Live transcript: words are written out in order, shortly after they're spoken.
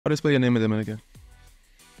do you spell your name in Dominican?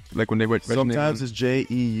 Like when they write. Sometimes it's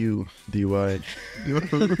Jeudy.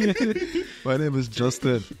 My name is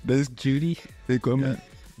Justin. There's Judy. They call me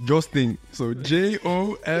Justin. So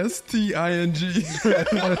Josting.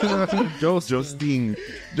 Justin.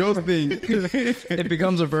 Justin. It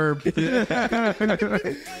becomes a verb.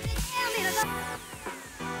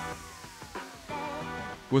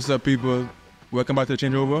 What's up, people? Welcome back to the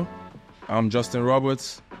Changeover. I'm Justin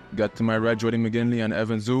Roberts. Got to my right Jordy McGinley and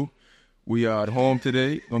Evan Zhu. We are at home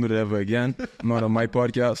today. Don't do that ever again. I'm not on my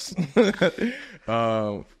podcast.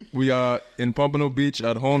 We are in Pompano Beach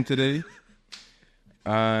at home today.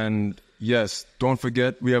 And yes, don't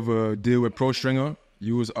forget, we have a deal with ProStringer.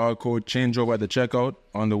 Use our code Changeover at the checkout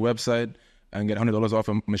on the website and get $100 off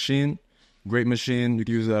a machine. Great machine. You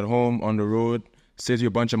can use it at home, on the road. Saves you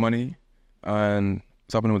a bunch of money. And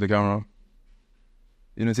what's happening with the camera?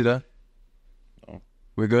 You didn't see that? No.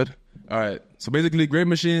 We're good? All right. So basically, great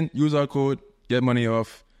machine. Use our code. Get money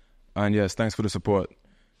off. And yes, thanks for the support.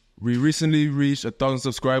 We recently reached 1,000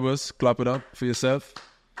 subscribers. Clap it up for yourself.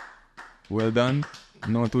 Well done.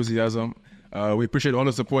 No enthusiasm. We appreciate all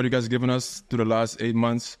the support you guys have given us through the last 8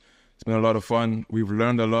 months. It's been a lot of fun. We've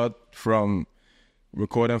learned a lot from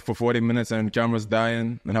recording for 40 minutes and cameras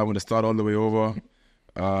dying and having to start all the way over.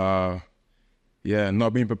 Not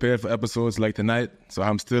being prepared for episodes like tonight. So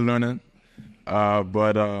I'm still learning.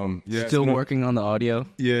 Still working on the audio.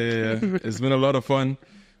 Yeah. It's been a lot of fun.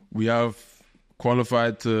 We have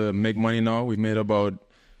qualified to make money now. We've made about,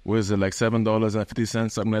 like $7.50,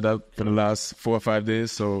 something like that for the last 4 or 5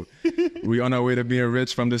 days. So we're on our way to being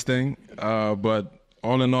rich from this thing. But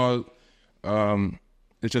all in all,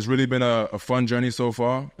 it's just really been a fun journey so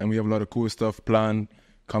far. And we have a lot of cool stuff planned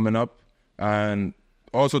coming up. And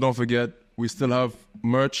also don't forget, we still have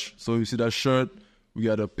merch. So you see that shirt. We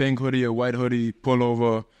got a pink hoodie, a white hoodie,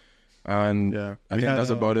 pullover. And I think that's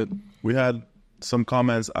about it. We had some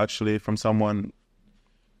comments actually from someone.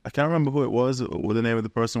 I can't remember who it was, what the name of the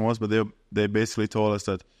person was, but they basically told us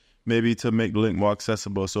that maybe to make the link more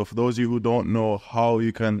accessible. So for those of you who don't know how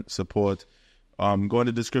you can support, go in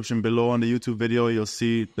the description below on the YouTube video. You'll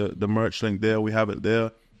see the merch link there. We have it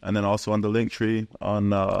there. And then also on the link tree on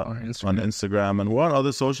Instagram. And we're on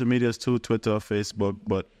other social medias too, Twitter, Facebook.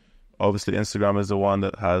 But obviously Instagram is the one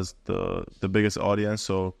that has the biggest audience.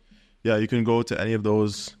 So yeah, you can go to any of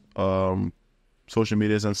those social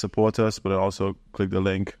medias and support us, but then also click the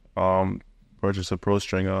link, purchase a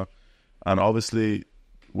ProStringer. And obviously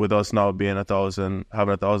with us now being having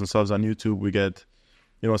 1,000 subs on YouTube, we get,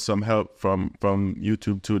 some help from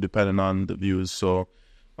YouTube too, depending on the views. So,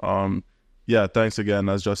 thanks again.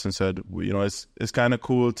 As Justin said, it's kind of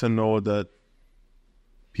cool to know that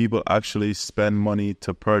people actually spend money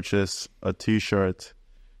to purchase a T-shirt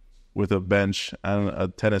with a bench and a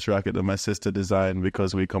tennis racket that my sister designed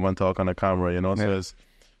because we come and talk on the camera, So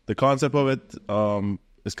the concept of it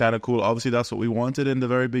is kind of cool. Obviously, that's what we wanted in the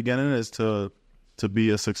very beginning, is to be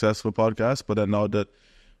a successful podcast. But then now that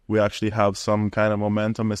we actually have some kind of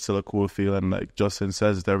momentum, it's still a cool feeling. Like Justin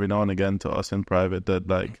says it every now and again to us in private, that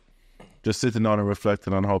like just sitting down and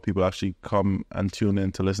reflecting on how people actually come and tune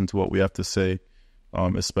in to listen to what we have to say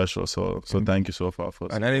is special. So thank you so far for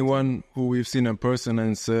us. And anyone who we've seen in person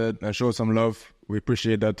and said and showed some love, we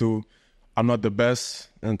appreciate that too. I'm not the best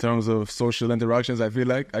in terms of social interactions. I feel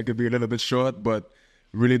like I could be a little bit short, but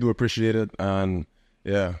really do appreciate it. And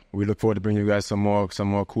yeah, we look forward to bringing you guys some more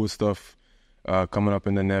cool stuff coming up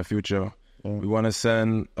in the near future. Yeah. We want to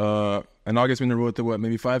send in August, we're on the road to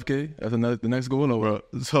maybe 5K? That's the next goal? Or what?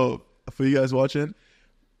 So for you guys watching,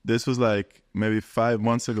 this was like maybe 5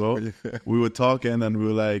 months ago. We were talking and we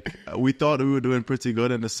were like, we thought we were doing pretty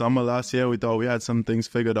good in the summer last year. We thought we had some things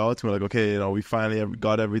figured out. We're like, okay, we finally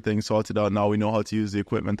got everything sorted out. Now we know how to use the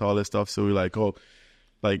equipment, all this stuff. So we're like,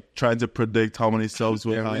 trying to predict how many subs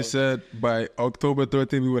we'll have. We said by October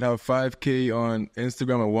 13th, we would have 5K on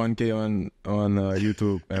Instagram and 1K on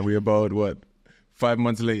YouTube. And we're about, 5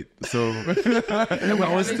 months late. So we're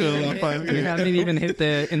still not 5K. We haven't even hit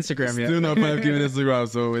the Instagram yet. Still not 5K on Instagram,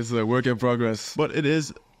 so it's a work in progress. But it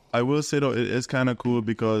is, I will say though, it is kind of cool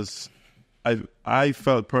because I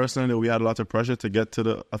felt personally that we had a lot of pressure to get to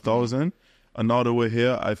the 1,000. And now that we're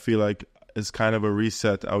here, I feel like it's kind of a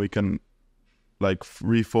reset and we can like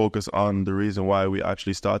refocus on the reason why we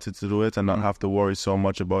actually started to do it and not have to worry so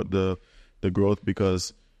much about the growth.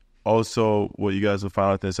 Because also what you guys will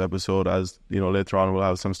find out in this episode, as later on we'll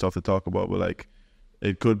have some stuff to talk about, but like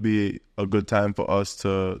it could be a good time for us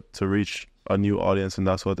to reach a new audience and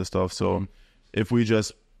that sort of stuff. So if we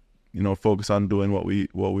just focus on doing what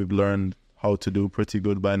we've learned how to do pretty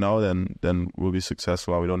good by now, then we'll be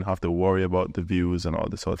successful and we don't have to worry about the views and all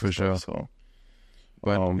this sort of stuff. So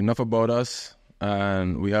But enough about us.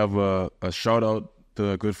 And we have a shout out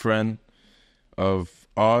to a good friend of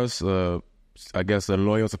ours. I guess a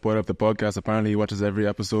loyal supporter of the podcast. Apparently, he watches every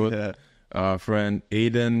episode. Yeah. Our friend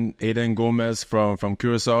Aiden Gomez from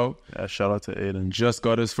Curacao. Yeah, shout out to Aiden. Just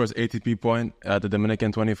got his first ATP point at the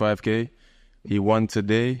Dominican 25K. He won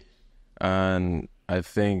today, and I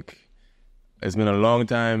think it's been a long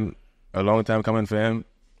time coming for him.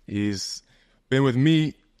 He's been with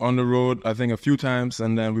me on the road, I think, a few times,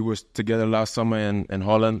 and then we were together last summer in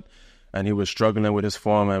Holland, and he was struggling with his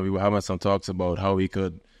form, and we were having some talks about how he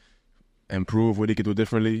could improve, what he could do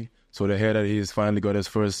differently. So to hear that he's finally got his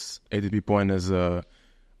first ATP point is,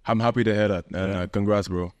 I'm happy to hear that, and congrats,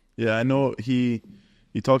 bro. Yeah, I know he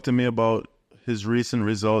talked to me about his recent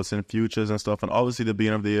results and futures and stuff, and obviously the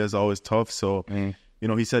beginning of the year is always tough, so, you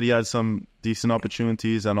know, he said he had some decent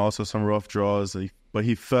opportunities and also some rough draws, but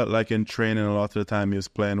he felt like in training a lot of the time he was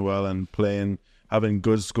playing well and having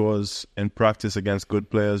good scores in practice against good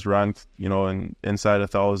players ranked, you know, inside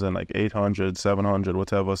 1,000, like 800, 700,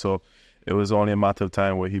 whatever, so it was only a matter of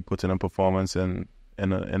time where he put in a performance in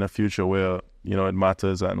a future where, you know, it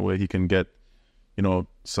matters and where he can get, you know,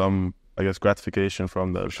 some, I guess, gratification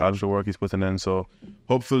from the actual work he's putting in. So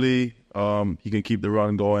hopefully he can keep the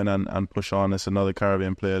run going and push on. It's another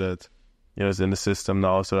Caribbean player that, you know, is in the system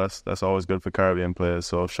now. So that's always good for Caribbean players.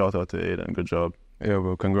 So shout out to Aiden. Good job. Yeah,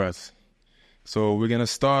 bro. Congrats. So we're going to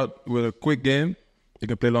start with a quick game. You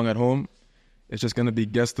can play along at home. It's just going to be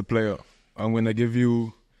guess the player. I'm going to give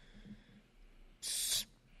you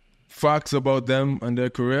facts about them and their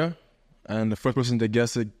career, and the first person to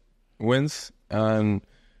guess it wins. And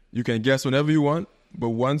you can guess whenever you want, but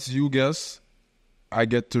once you guess, I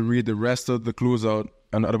get to read the rest of the clues out,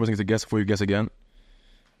 and the other person gets to guess before you guess again.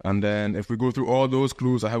 And then if we go through all those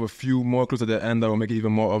clues, I have a few more clues at the end that will make it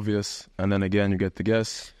even more obvious. And then again, you get to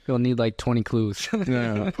guess. You'll need like 20 clues.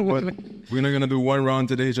 Yeah, but we're not gonna do one round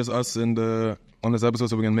today. It's just us on this episode,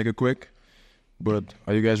 so we're gonna make it quick. But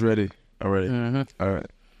are you guys ready? I'm ready. Mm-hmm. All right.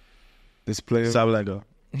 This player. Sabalenka.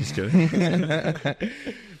 Just kidding.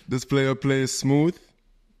 This player plays smooth,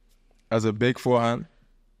 as a big forehand.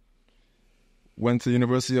 Went to the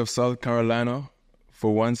University of South Carolina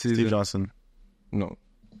for one season. Steve Johnson. No.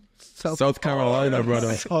 South Carolina,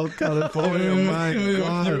 brother. South California, my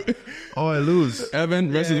God. Oh, I lose.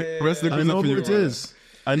 Evan, rest of the I quiz know up for who you. it is.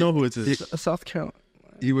 I know who it is. South Carolina.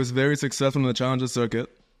 He was very successful in the Challenger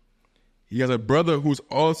circuit. He has a brother who's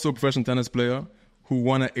also a professional tennis player who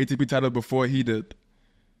won an ATP title before he did.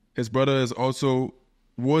 His brother was also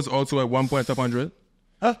at one point top 100.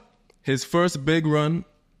 Huh? His first big run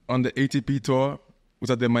on the ATP tour was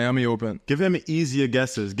at the Miami Open. Give him easier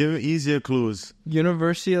guesses. Give him easier clues.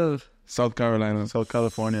 University of South Carolina. South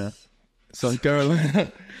California. South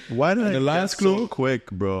Carolina. Why did I the last guess clue? so quick,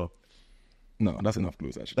 bro? No, that's enough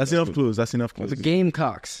clues, actually. That's enough clues. That's enough clues. the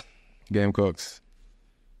Gamecocks. Gamecocks.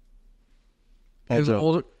 His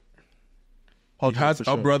older. He has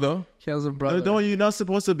a brother. He has a brother. No, you're not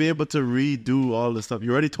supposed to be able to redo all the stuff.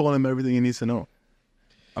 You already told him everything he needs to know.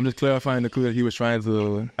 I'm just clarifying the clue that he was trying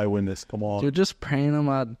to... I win this. Come on. You're just praying on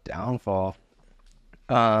my downfall.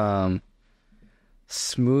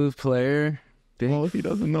 Smooth player. Oh, he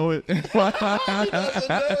doesn't know it.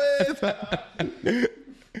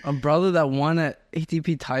 A brother that won an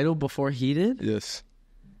ATP title before he did? Yes.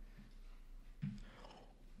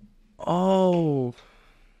 Oh.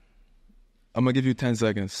 I'm going to give you 10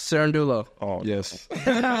 seconds. Cerundolo. Oh, Yes. He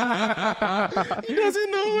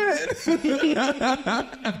doesn't know it.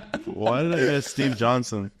 Why did I guess Steve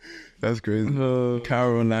Johnson? That's crazy.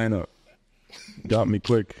 Carolina. Got me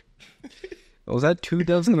quick. Was that 2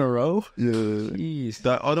 dubs in a row? Yeah. Jeez.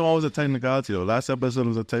 That other one was a technicality, though. Last episode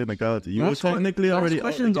was a technicality. You were technically already Last out the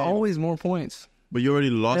question's game. always more points. But you already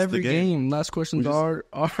lost Every the game. Last questions are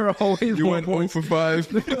always You more went 0 points. for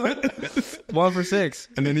 5. 1 for 6.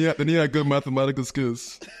 And then he had good mathematical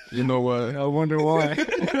skills. You know why? I wonder why.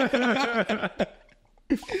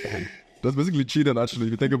 That's basically cheating, actually,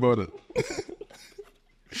 if you think about it.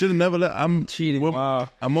 Should have never let. I'm Cheating. Wow.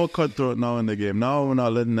 I'm more cutthroat now in the game. Now we're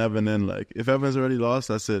not letting Evan in. Like, if Evan's already lost,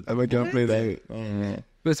 that's it. I can't play that.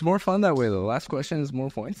 But it's more fun that way, though. Last question is more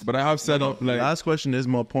points. But I have set up like... Last question is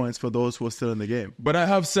more points for those who are still in the game. But I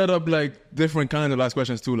have set up like different kinds of last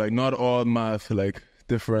questions too. Like not all math, like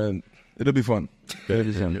different. It'll be fun.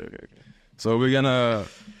 Okay. So we're gonna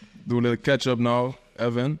do a little catch up now.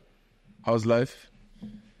 Evan, how's life?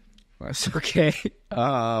 That's okay.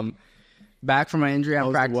 Back from my injury, I How's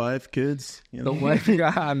the practiced. wife, kids? You know? The wife,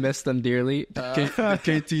 I miss them dearly.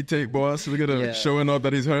 KT take boss. We're gonna Yeah. showing up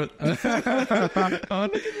that he's hurt. Oh,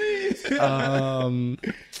 look at me.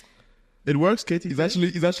 It works, KT. He's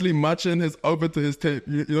actually matching his outfit to his tape.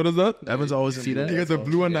 You notice that? Evans always See that? He got the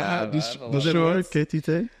blue on the hat. Does it work, KT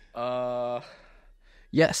tape?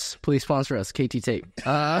 Yes, please sponsor us, KT Tape.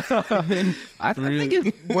 I think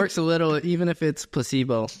it works a little, even if it's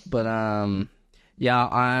placebo. But yeah,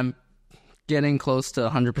 I'm getting close to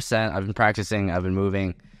 100%. I've been practicing. I've been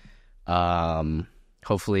moving.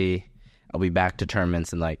 Hopefully, I'll be back to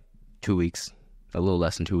tournaments in like 2 weeks, a little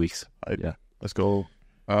less than 2 weeks. Yeah, let's go.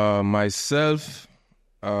 Myself,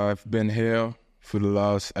 I've been here for the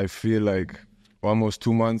last, I feel like, almost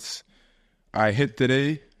 2 months. I hit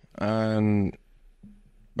today, and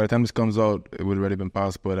by the time this comes out, it would already been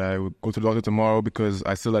past. But I would go to the doctor tomorrow because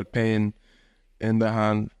I still had pain in the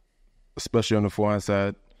hand, especially on the forehand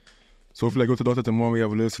side. So hopefully I go to the doctor tomorrow. We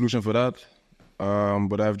have a little solution for that.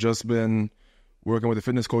 But I've just been working with a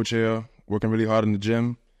fitness coach here, working really hard in the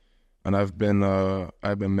gym, and I've been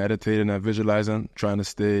meditating and visualizing, trying to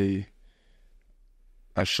stay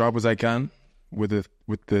as sharp as I can with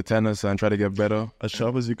the tennis and try to get better. As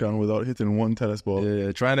sharp as you can without hitting one tennis ball.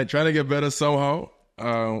 Yeah, trying to get better somehow.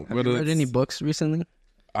 Have you read any books recently?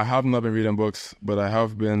 I have not been reading books, but I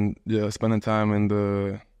have been spending time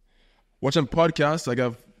watching podcasts. I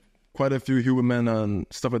have quite a few human men and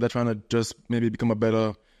stuff like that, trying to just maybe become a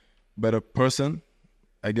better person,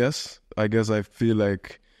 I guess. I feel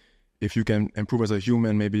like if you can improve as a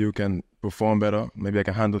human, maybe you can perform better. Maybe I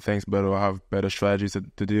can handle things better or have better strategies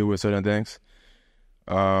to deal with certain things.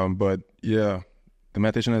 But yeah, the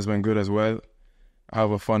meditation has been good as well. I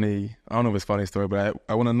have I don't know if it's a funny story, but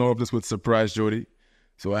I want to know if this would surprise Jody.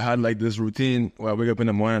 So I had like this routine where I wake up in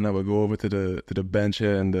the morning and I would go over to the bench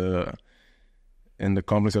here in the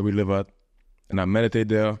complex that we live at, and I meditate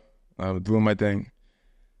there. I'm doing my thing,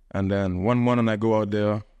 and then one morning I go out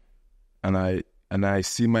there, and I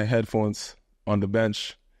see my headphones on the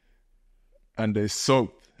bench, and they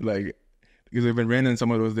soaked, like, because it's been raining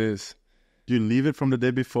some of those days. Do you leave it from the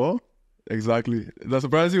day before? Exactly. Does that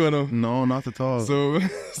surprise you or no? No, not at all. So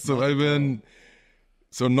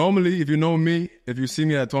normally, if you know me, if you see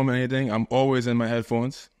me at home or anything, I'm always in my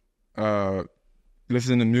headphones,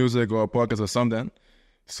 listening to music or a podcast or something.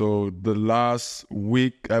 So the last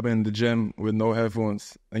week I've been in the gym with no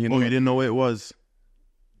headphones. And you didn't know what it was?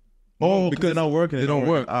 Oh, because they're not working. They don't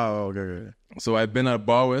work. Oh, okay. So I've been at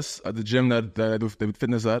Bowers, at the gym that I do the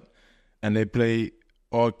fitness at, and they play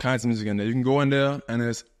all kinds of music in there. You can go in there and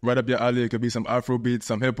it's right up your alley. It could be some Afro beats,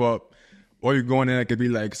 some hip hop, or you go in there, it could be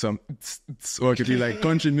like or it could be like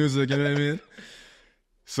country music, you know what I mean?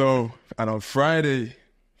 So, and on Friday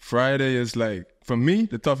is like, for me,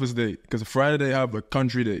 the toughest day, because Friday they have a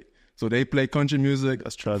country day. So they play country music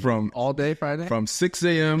from all day Friday? From 6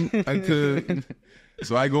 a.m. until,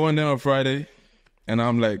 so I go in there on Friday and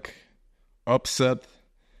I'm like upset,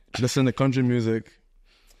 listening to country music,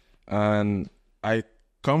 and I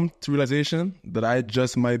come to realization that I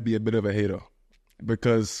just might be a bit of a hater,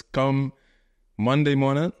 because come Monday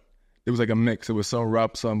morning, it was like a mix. It was some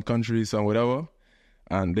rap, some country, some whatever,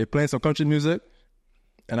 and they playing some country music,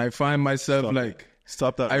 and I find myself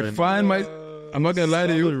Stop that. I'm not gonna lie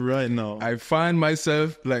to you right now. I find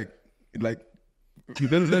myself like catching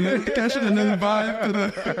a little vibe to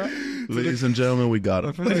the Ladies and gentlemen, we got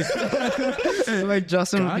it. Like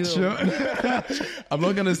Justin. Gotcha. I'm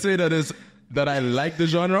not gonna say that I like the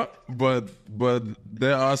genre, but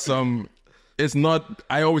there are some. It's not.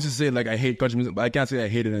 I always just say like I hate country music, but I can't say I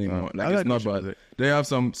hate it anymore. Like it's not bad. They have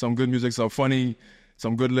some good music, some funny,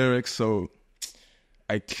 some good lyrics. So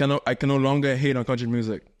I can no longer hate on country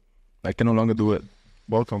music. I can no longer do it.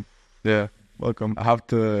 Welcome. Yeah, welcome. I have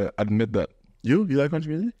to admit that. You like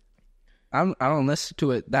country music? I don't listen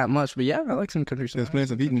to it that much, but yeah, I like some country songs. There's playing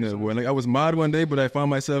some heat in there, boy. Like I was mad one day, but I found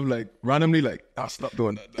myself like randomly like, stop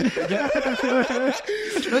doing that.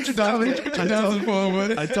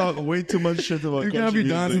 I talk way too much shit about country music. You can't be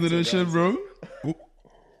dancing to this shit, bro.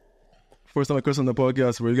 First time I cursed on the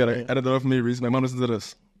podcast, where you gotta edit it off me, Reece. My mom listens to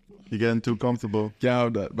this. You're getting too comfortable. Can't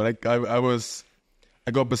have that. But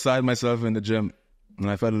I got beside myself in the gym, and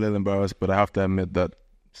I felt a little embarrassed, but I have to admit that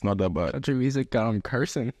it's not that bad. Country music got him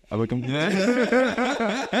cursing. I look him.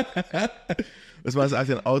 This man's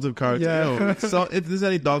acting out of character. Yeah. So if there's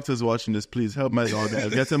any doctors watching this, please help my dog.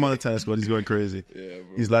 Get him on the tennis court. He's going crazy. Yeah,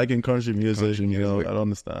 bro. He's liking country music. You know, I don't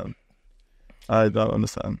understand. I don't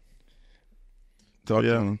understand. Talk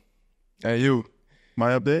to him. Hey, you.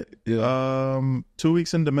 My update? Yeah. 2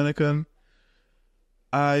 weeks in Dominican.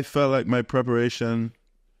 I felt like my preparation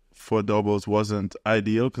for doubles wasn't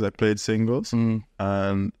ideal because I played singles. And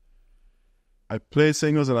I played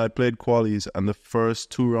singles and I played qualies, and the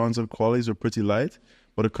first 2 rounds of qualies were pretty light,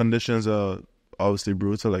 but the conditions are obviously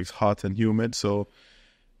brutal, like it's hot and humid. So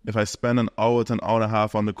if I spend an hour to an hour and a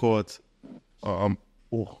half on the court,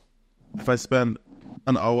 if I spend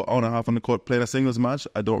an hour and a half on the court playing a singles match,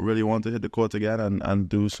 I don't really want to hit the court again and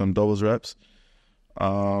do some doubles reps.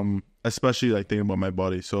 Especially like thinking about my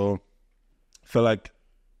body. So I feel like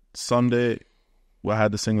Sunday I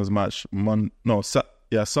had the singles match.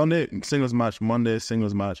 Sunday singles match, Monday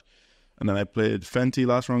singles match, and then I played Fenty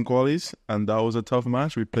last round qualies, and that was a tough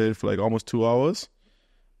match. We played for like almost 2 hours,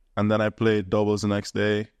 and then I played doubles the next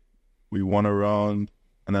day. We won a round,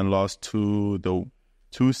 and then lost to the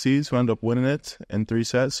 2 seeds who ended up winning it in 3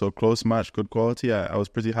 sets. So close match, good quality. I was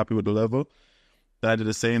pretty happy with the level. Then I did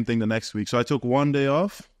the same thing the next week. So I took 1 day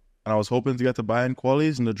off, and I was hoping to get to buy-in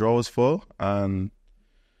qualies, and the draw was full. And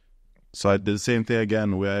so I did the same thing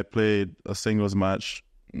again, where I played a singles match,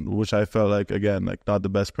 which I felt like, again, like not the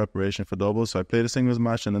best preparation for doubles. So I played a singles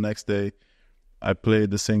match, and the next day I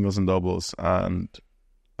played the singles and doubles. And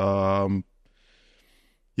I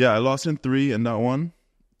lost in 3 in that one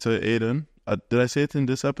to Aiden. Did I say it in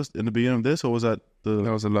this episode, in the beginning of this, or was that the...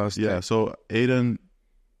 That was the last day. Yeah, so Aiden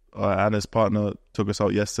and his partner took us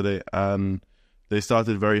out yesterday, and they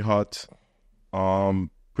started very hot,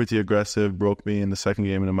 pretty aggressive, broke me in the second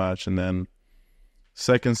game of the match, and then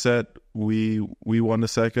second set, we won the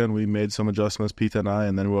second. We made some adjustments, Peter and I,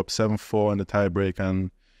 and then we were up 7-4 in the tie break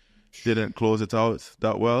and didn't close it out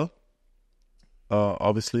that well.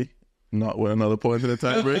 Obviously, not with another point in the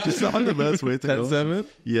tie break. It's not the best way to go. 10-7?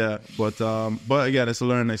 Yeah, but again, it's a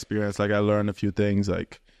learning experience. Like, I learned a few things.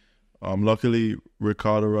 Like, luckily,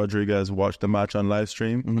 Ricardo Rodriguez watched the match on live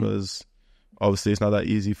stream, because obviously it's not that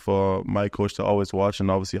easy for my coach to always watch,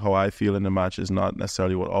 and obviously how I feel in the match is not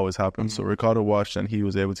necessarily what always happens. So Ricardo watched, and he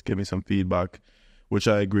was able to give me some feedback, which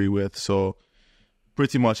I agree with. So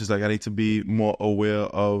pretty much it's like I need to be more aware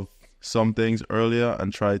of some things earlier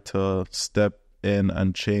and try to step in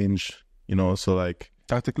and change, so like...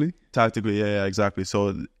 Tactically, yeah, exactly.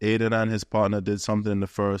 So Aiden and his partner did something in the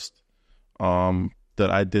first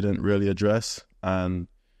that I didn't really address, and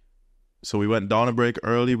so we went down a break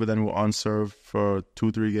early, but then we were on serve for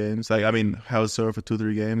 2-3 games. Held serve for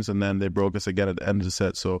 2-3 games, and then they broke us again at the end of the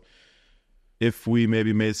set. So if we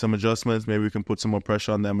maybe made some adjustments, maybe we can put some more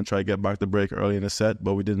pressure on them and try to get back the break early in the set,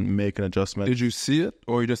 but we didn't make an adjustment. did you see it,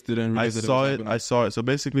 or you just didn't realize I saw it. So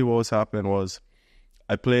basically what was happening was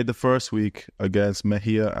I played the first week against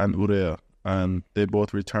Mejia and Urea, and they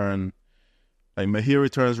both returned. Like, Mejia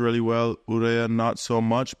returns really well, Urea not so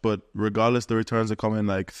much, but regardless, the returns are coming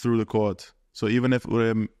like through the court. So even if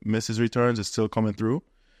Urea misses returns, it's still coming through.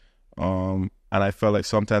 And I felt like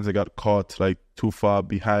sometimes I got caught like too far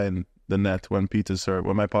behind the net when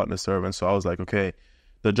my partner served. And so I was like, okay,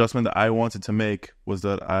 the adjustment that I wanted to make was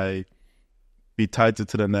that I be tighter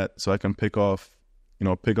to the net so I can pick off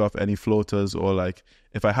any floaters, or like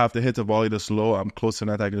if I have to hit a volley that's low, I'm close to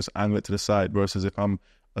the net, I can just angle it to the side, versus if I'm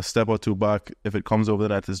a step or two back, if it comes over the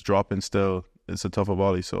net, it's dropping still, it's a tougher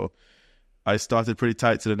volley. So I started pretty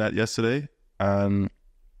tight to the net yesterday, and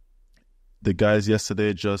the guys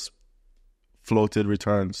yesterday just floated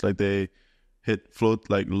returns. Like, they float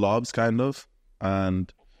like lobs kind of,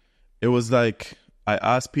 and it was like I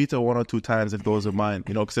asked Peter 1 or 2 times if those are mine,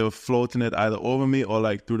 because they were floating it either over me or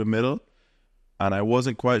like through the middle, and I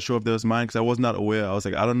wasn't quite sure if they was mine because I was not aware. I was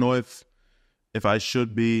like, I don't know if I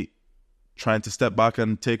should be trying to step back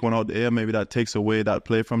and take one out the air. Maybe that takes away that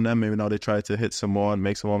play from them. Maybe now they try to hit some more and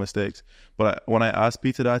make some more mistakes. But when I asked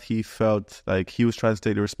Peter that, he felt like he was trying to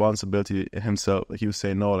take the responsibility himself. Like, he was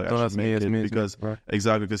saying, no, like, I should make it because...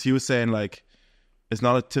 Exactly, because he was saying, like, it's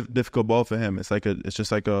not a difficult ball for him. It's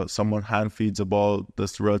just like someone hand feeds a ball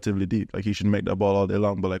that's relatively deep. Like, he should make that ball all day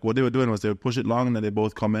long. But like, what they were doing was they would push it long, and then they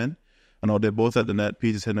both come in. And now they're both at the net.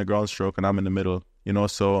 Peter's hitting a ground stroke, and I'm in the middle.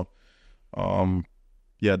 So...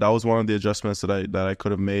 yeah, that was one of the adjustments that I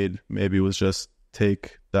could have made. Maybe it was just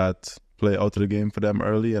take that play out of the game for them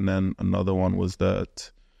early, and then another one was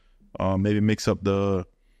that maybe mix up the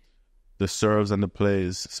serves and the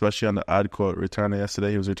plays, especially on the ad court returner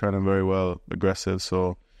yesterday. He was returning very well, aggressive.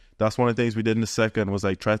 So that's one of the things we did in the second, was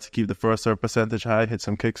like try to keep the first serve percentage high, hit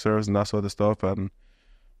some kick serves and that sort of stuff. And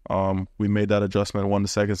we made that adjustment, won the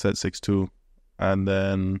second set 6-2. And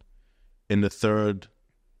then in the third,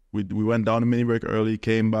 we went down a mini break early,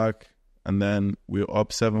 came back, and then we were up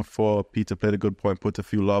 7-4. Peter played a good point, put a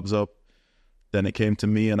few lobs up. Then it came to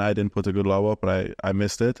me, and I didn't put a good lob up, and I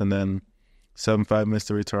missed it. And then 7-5 missed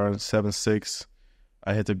the return, 7-6.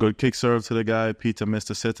 I hit a good kick serve to the guy. Peter missed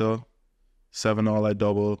a sitter. 7-all, I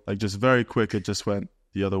double. Like, just very quick, it just went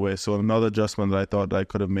the other way. So another adjustment that I thought that I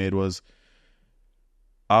could have made was,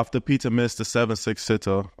 after Peter missed the 7-6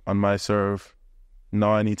 sitter on my serve,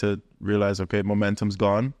 now I need to realize, okay, momentum's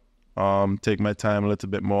gone. take my time a little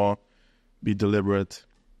bit more, be deliberate.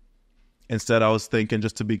 Instead, I was thinking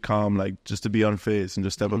just to be calm, like just to be unfazed and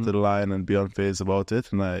just step up to the line and be unfazed about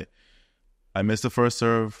it. And I missed the first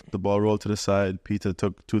serve. The ball rolled to the side. Peter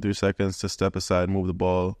took 2-3 seconds to step aside, move the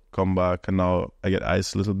ball, come back, and now I get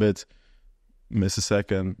iced a little bit. Miss a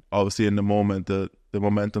second. Obviously, in the moment, the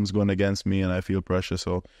momentum's going against me, and I feel pressure.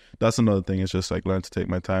 So that's another thing. It's just like learn to take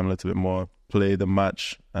my time a little bit more, play the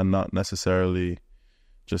match, and not necessarily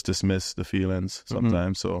just dismiss the feelings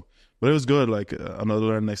sometimes. So, but it was good, like another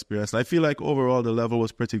learning experience. And I feel like overall the level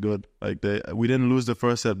was pretty good. Like we didn't lose the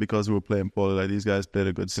first set because we were playing poorly. Like these guys played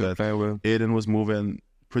a good set. Well. Aiden was moving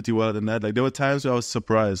pretty well at the net. Like there were times where I was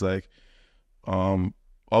surprised. Like,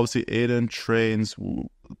 obviously Aiden trains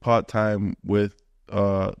part-time with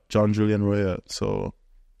John Julian Roya, so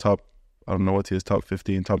top, I don't know what he is, top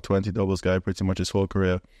 15, top 20 doubles guy pretty much his whole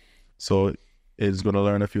career. So Aiden's going to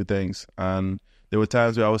learn a few things. And there were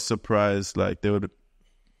times where I was surprised, like they would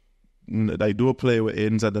like do a play where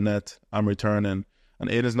Aiden's at the net, I'm returning, and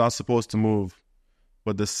Aiden's not supposed to move.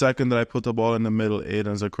 But the second that I put the ball in the middle,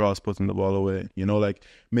 Aiden's across putting the ball away. You know, like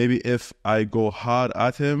maybe if I go hard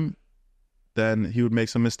at him, then he would make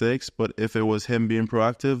some mistakes. But if it was him being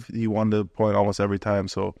proactive, he won the point almost every time.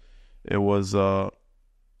 So it was,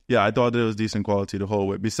 yeah, I thought it was decent quality the whole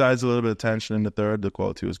way. Besides a little bit of tension in the third, the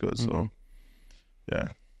quality was good. So, yeah.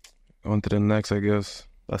 On to the next, I guess.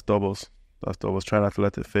 That's doubles. Try not to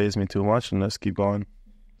let it phase me too much and let's keep going.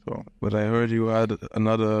 So, but I heard you had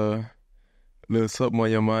another little something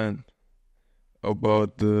on your mind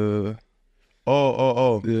about the...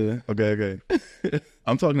 Oh. Yeah. Okay.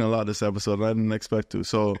 I'm talking a lot this episode and I didn't expect to.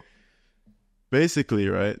 So, basically,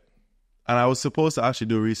 right, and I was supposed to actually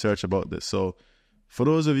do research about this. So, for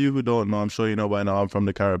those of you who don't know, I'm sure you know by now, I'm from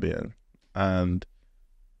the Caribbean. And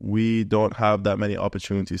we don't have that many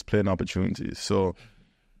opportunities, playing opportunities. So,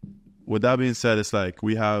 with that being said, it's like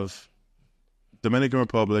we have Dominican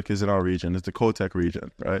Republic is in our region. It's the Cotecc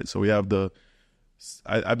region, right? So we have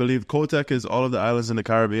I believe Cotecc is all of the islands in the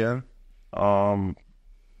Caribbean.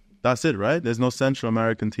 That's it, right? There's no Central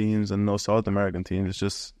American teams and no South American teams.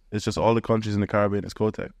 It's just all the countries in the Caribbean is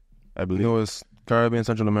Cotecc, I believe. No, it's Caribbean,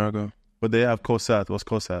 Central America. But they have COSAT. What's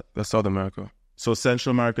COSAT? That's South America. So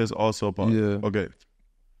Central America is also a part. Yeah. Okay.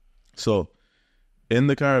 So in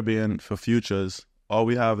the Caribbean for futures, all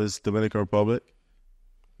we have is Dominican Republic,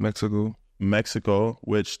 Mexico,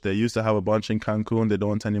 which they used to have a bunch in Cancun. They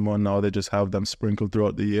don't anymore. Now they just have them sprinkled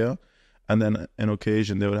throughout the year. And then in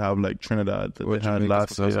occasion, they would have like Trinidad that they had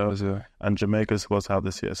last year. And Jamaica's supposed to have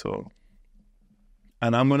this year. So,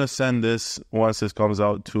 and I'm going to send this, once this comes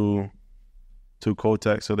out, to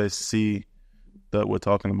Cotecc so they see that we're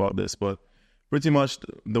talking about this. But pretty much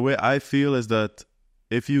the way I feel is that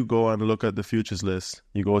if you go and look at the futures list,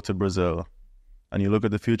 you go to Brazil, and you look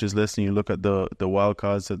at the futures list and you look at the wild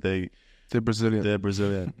cards that they're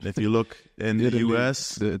Brazilian. If you look in the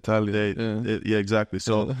US, the Italian. Yeah, exactly.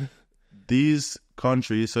 So these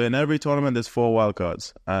countries, so in every tournament there's 4 wild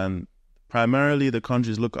cards, and primarily the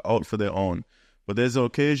countries look out for their own. But there's an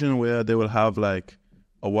occasion where they will have like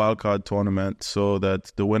a wild card tournament so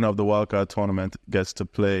that the winner of the wild card tournament gets to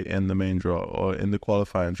play in the main draw or in the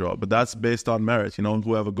qualifying draw. But that's based on merit. You know,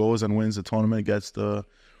 whoever goes and wins the tournament gets the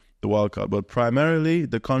wild card. But primarily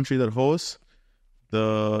the country that hosts,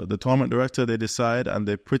 the tournament director, they decide, and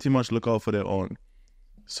they pretty much look out for their own.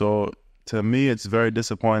 So to me, it's very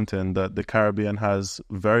disappointing that the Caribbean has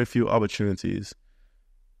very few opportunities.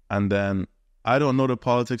 And then I don't know the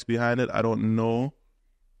politics behind it. I don't know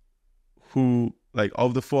who, like,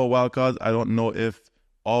 of the 4 wildcards, I don't know if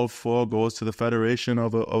all 4 goes to the federation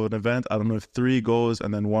of an event. I don't know if 3 goes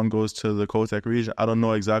and then 1 goes to the Cotecc region. I don't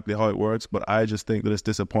know exactly how it works, but I just think that it's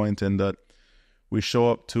disappointing that we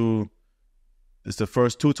show up to, it's the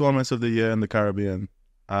first 2 tournaments of the year in the Caribbean,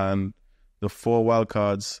 and the 4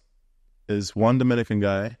 wildcards is 1 Dominican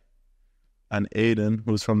guy, and Aiden,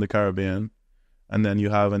 who's from the Caribbean, and then you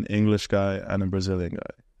have an English guy and a Brazilian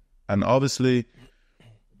guy. And obviously,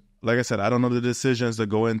 like I said, I don't know the decisions that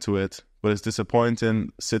go into it, but it's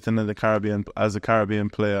disappointing sitting in the Caribbean as a Caribbean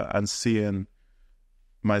player and seeing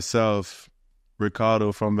myself,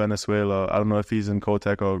 Ricardo from Venezuela, I don't know if he's in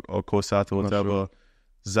Cotecc or COSAT or whatever, sure.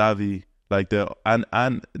 Xavi, like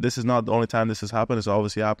and this is not the only time this has happened. It's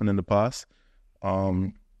obviously happened in the past.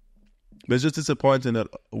 But it's just disappointing that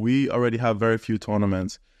we already have very few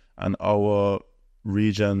tournaments and our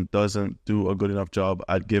region doesn't do a good enough job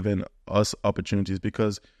at giving us opportunities.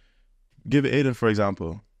 Because give Aiden, for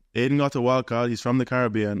example. Aiden got a wild card. He's from the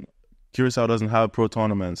Caribbean. Curacao doesn't have pro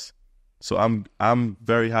tournaments. So I'm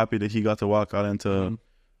very happy that he got the wild card into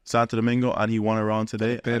Santo Domingo and he won a round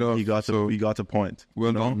today. And he got a point.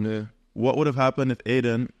 Well done. Yeah. What would have happened if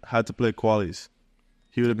Aiden had to play qualies?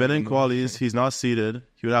 He would have been in qualies. He's not seeded.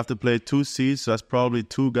 He would have to play 2 seeds. So that's probably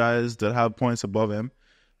 2 guys that have points above him.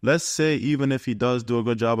 Let's say even if he does do a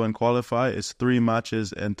good job and qualify, it's 3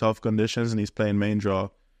 matches in tough conditions and he's playing main draw.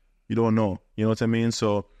 You don't know. You know what I mean?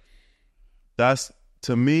 So that's,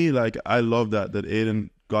 to me, like, I love that Aiden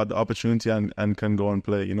got the opportunity and can go and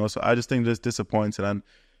play, you know? So I just think that's disappointed. And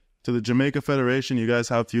to the Jamaica Federation, you guys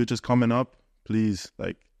have futures coming up. Please,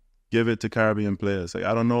 like, give it to Caribbean players. Like,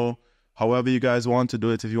 I don't know, however you guys want to do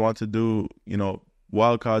it, if you want to do, you know,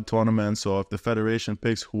 wildcard tournaments or if the Federation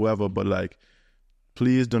picks whoever, but, like,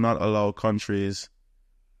 please do not allow countries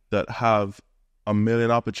that have a million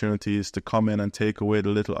opportunities to come in and take away the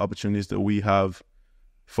little opportunities that we have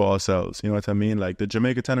for ourselves. You know what I mean? Like, the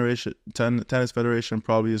Jamaica Tennis Federation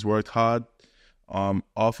probably has worked hard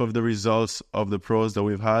off of the results of the pros that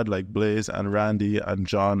we've had, like Blaze and Randy and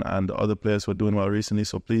John and the other players who are doing well recently.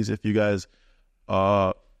 So please, if you guys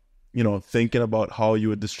are, you know, thinking about how you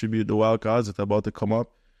would distribute the wild cards that are about to come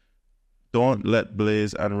up, don't let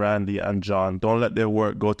Blaze and Randy and John, don't let their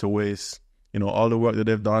work go to waste. You know, all the work that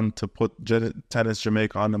they've done to put Tennis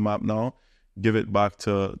Jamaica on the map now, give it back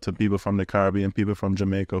to people from the Caribbean, people from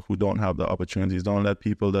Jamaica who don't have the opportunities. Don't let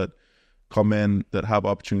people that come in that have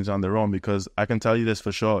opportunities on their own, because I can tell you this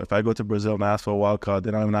for sure. If I go to Brazil and ask for a wild card,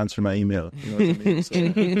 they're not even answering my email. You know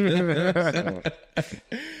what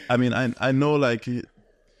I mean? I know, like, you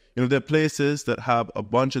know, there are places that have a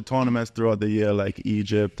bunch of tournaments throughout the year, like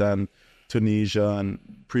Egypt and Tunisia and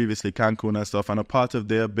previously Cancun and stuff. And a part of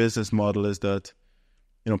their business model is that,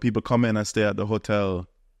 you know, people come in and stay at the hotel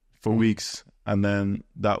for weeks, and then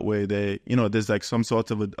that way they, you know, there's like some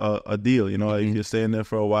sort of a deal, you know, like if you're staying there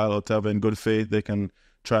for a while or whatever, in good faith, they can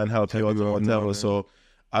try and help you out or whatever. So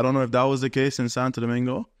I don't know if that was the case in Santo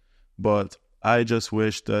Domingo, but I just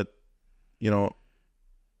wish that, you know,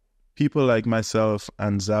 people like myself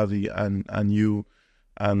and Xavi and you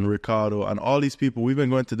and Ricardo and all these people, we've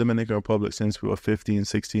been going to Dominican Republic since we were 15,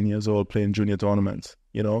 16 years old, playing junior tournaments,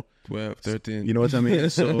 you know? 12, 13. You know what I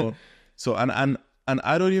mean? And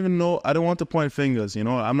I don't even know, I don't want to point fingers, you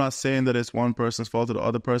know? I'm not saying that it's one person's fault or the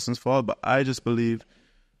other person's fault, but I just believe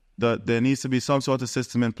that there needs to be some sort of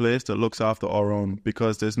system in place that looks after our own,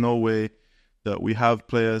 because there's no way that we have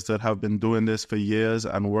players that have been doing this for years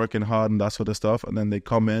and working hard and that sort of stuff, and then they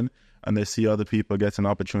come in and they see other people getting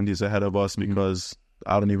opportunities ahead of us because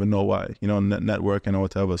I don't even know why, you know, networking or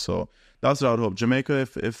whatever. So that's what I would hope. Jamaica,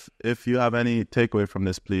 if you have any takeaway from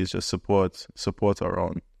this, please just support our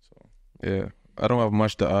own. So. Yeah, I don't have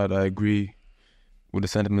much to add. I agree with the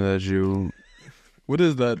sentiment that you... What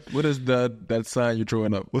is that sign you're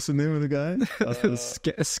throwing up? What's the name of the guy?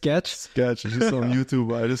 Sketch? Sketch. It's just on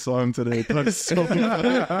YouTube. I just saw him today.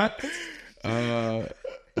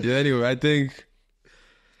 Yeah, anyway, I think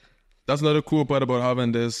that's another cool part about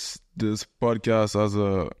having this podcast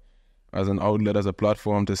as an outlet, as a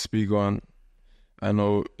platform to speak on. I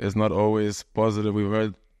know it's not always positive. We've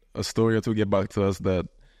heard a story or two get back to us that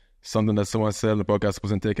something that someone said in the podcast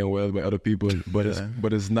wasn't taken well by other people, but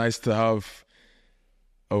it's nice to have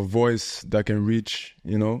a voice that can reach,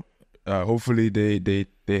 you know. Hopefully they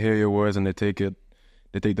hear your words and they take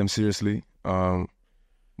them seriously.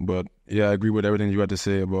 But yeah, I agree with everything you had to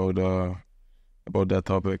say about that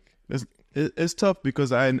topic. It's tough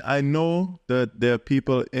because I know that there are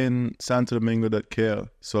people in Santo Domingo that care.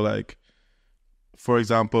 So, like, for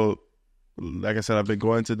example, like I said, I've been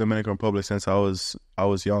going to Dominican Republic since I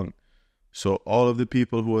was young. So all of the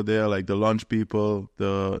people who are there, like the lunch people,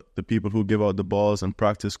 the people who give out the balls and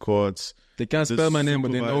practice courts. They can't spell my name,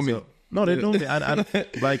 but they know me. No, they know me. And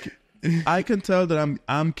like, I can tell that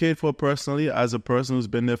I'm cared for personally as a person who's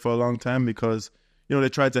been there for a long time, because, you know, they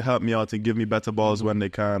try to help me out and give me better balls when they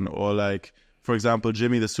can. Or like, for example,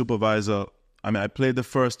 Jimmy, the supervisor, I mean, I played the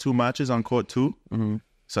first 2 matches on court 2. Mm-hmm.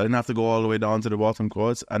 So I didn't have to go all the way down to the bottom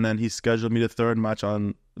courts. And then he scheduled me the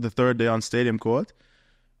third day on stadium court.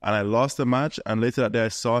 And I lost the match. And later that day I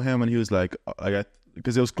saw him and he was like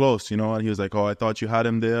because it was close, you know, and he was like, oh, I thought you had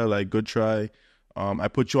him there. Like, good try. I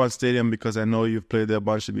put you on stadium because I know you've played there a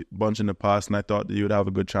bunch in the past, and I thought that you would have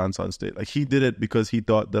a good chance on stage. Like, he did it because he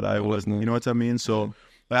thought that I wasn't. You know what I mean? So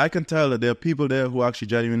like, I can tell that there are people there who actually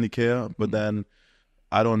genuinely care, but then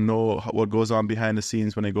I don't know what goes on behind the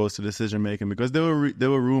scenes when it goes to decision making, because there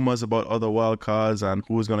were rumors about other wild cards and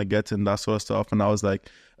who was going to get in, that sort of stuff. And I was like,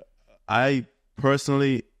 I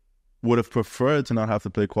personally would have preferred to not have to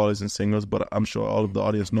play qualies and singles, but I'm sure all of the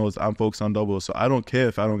audience knows I'm focused on doubles, so I don't care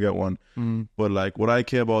if I don't get one. But like, what I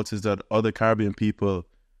care about is that other Caribbean people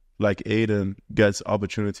like Aiden gets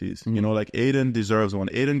opportunities. You know, like Aiden deserves one.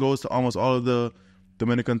 Aiden goes to almost all of the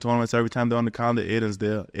Dominican tournaments. Every time they're on the calendar, Aiden's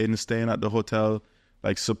there. Aiden's staying at the hotel,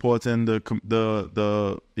 like supporting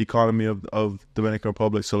the economy of Dominican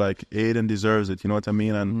Republic. So like Aiden deserves it. You know what I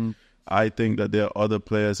mean? And I think that there are other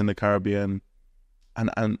players in the Caribbean, and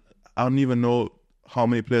I don't even know how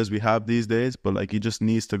many players we have these days, but like it just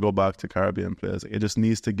needs to go back to Caribbean players. It just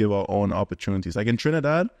needs to give our own opportunities. Like in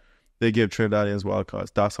Trinidad, they give Trinidadians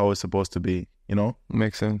wildcards. That's how it's supposed to be, you know?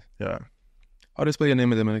 Makes sense. Yeah. How do you spell your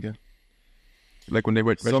name in Dominican? Like when they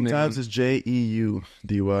were Sometimes it's Jeudy.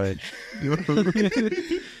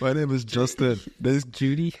 My name is Justin. There's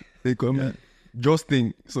Judy. They call me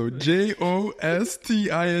Justin. So Josting.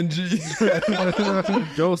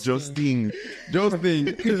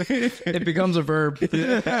 Justin. It becomes a verb.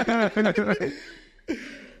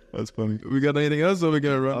 That's funny. We got anything else or we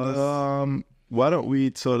got to run this? Why don't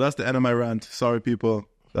we, so that's the end of my rant. Sorry, people.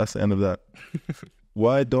 That's the end of that.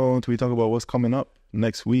 Why don't we talk about what's coming up?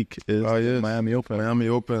 Next week is Miami Open. Miami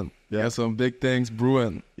Open. Yeah, some big things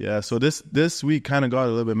brewing. Yeah, so this week kind of got a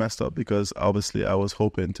little bit messed up because obviously I was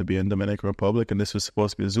hoping to be in Dominican Republic and this was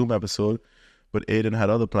supposed to be a Zoom episode, but Aiden had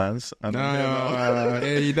other plans. And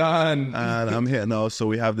Aiden. And I'm here now, so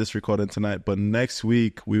we have this recording tonight. But next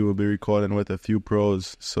week we will be recording with a few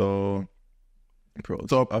pros. So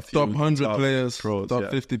top 100 players, top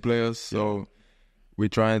 50 players. So we're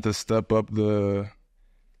trying to step up the.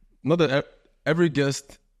 Not that every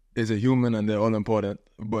guest is a human and they're all important,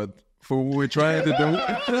 but for what we're trying to do,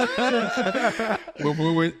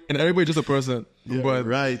 and everybody's just a person. Yeah, but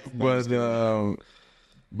right.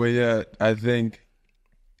 But yeah, I think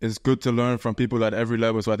it's good to learn from people at every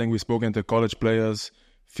level. So I think we've spoken to college players,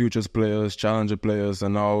 futures players, challenger players,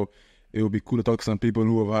 and now it would be cool to talk to some people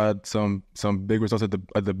who have had some big results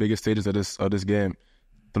at the biggest stages of this game,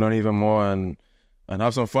 to learn even more and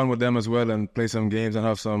have some fun with them as well, and play some games and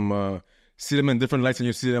have some see them in different lights than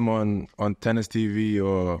you see them on tennis TV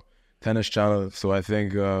or tennis channel. So I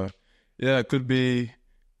think it could be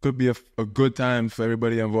a good time for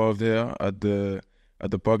everybody involved here at the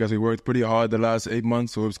podcast. We worked pretty hard the last 8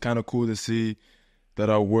 months, so it was kind of cool to see that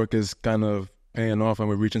our work is kind of paying off and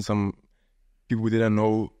we're reaching some people we didn't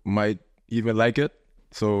know might even like it.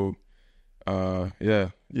 So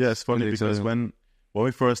it's funny because when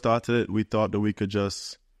we first started it, we thought that we could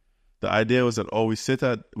just. The idea was that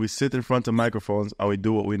we sit in front of microphones and we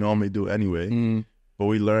do what we normally do anyway. But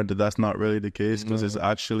we learned that that's not really the case because it's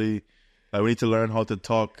actually like we need to learn how to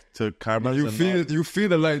talk to cameras. You feel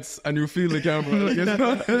the lights and you feel the camera.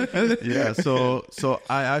 Yeah. So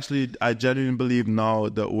I genuinely believe now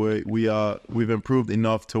that we've improved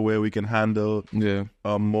enough to where we can handle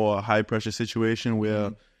a more high pressure situation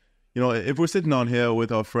where. You know, if we're sitting on here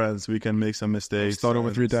with our friends, we can make some mistakes. Start over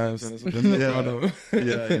 3 times. But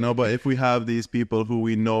if we have these people who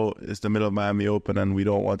we know it's the middle of Miami Open and we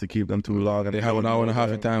don't want to keep them too long. And they have an hour and a half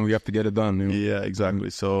of time, we have to get it done. You know? Yeah,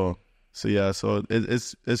 exactly. So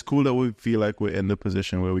it's cool that we feel like we're in the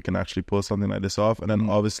position where we can actually pull something like this off. And then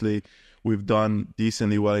obviously we've done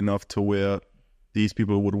decently well enough to where these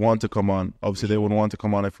people would want to come on. Obviously, they would want to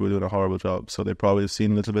come on if we were doing a horrible job. So they probably have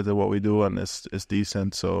seen a little bit of what we do and it's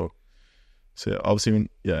decent. So obviously,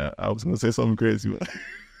 I was going to say something crazy.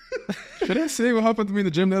 Should I say what happened to me in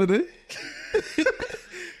the gym the other day?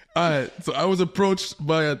 All right, so I was approached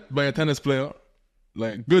by a tennis player,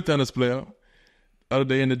 like good tennis player, the other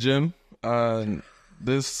day in the gym, and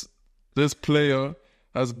this player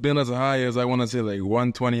has been as high as I want to say like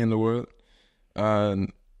 120 in the world,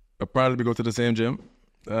 and apparently we go to the same gym,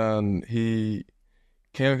 and he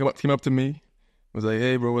came up to me, was like,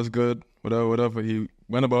 "Hey, bro, what's good? Whatever." He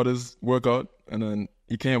went about his workout, and then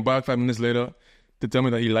he came back 5 minutes later to tell me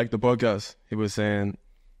that he liked the podcast. He was saying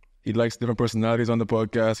he likes different personalities on the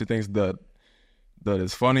podcast. He thinks that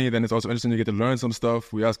it's funny. Then it's also interesting. You get to learn some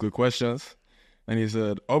stuff. We ask good questions. And he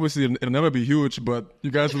said, obviously, it'll never be huge, but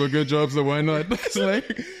you guys do a good job, so why not?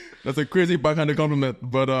 That's a crazy backhanded compliment.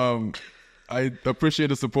 But I appreciate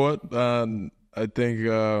the support, and I think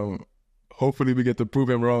hopefully we get to prove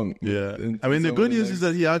him wrong. Yeah. I mean, the good news is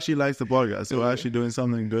that he actually likes the podcast. So we're actually doing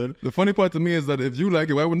something good. The funny part to me is that if you like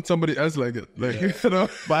it, why wouldn't somebody else like it? You know?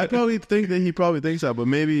 But I probably think that he probably thinks that. But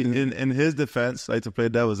maybe in his defense, like to play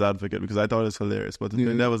devil's advocate, because I thought it was hilarious. But to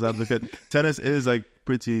play devil's advocate, tennis is like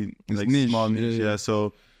pretty like niche. Small niche. Yeah.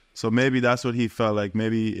 So maybe that's what he felt like.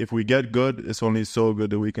 Maybe if we get good, it's only so good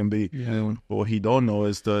that we can be. Yeah. But what he don't know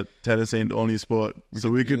is that tennis ain't the only sport.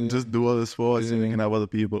 So we can just do other sports and we can have other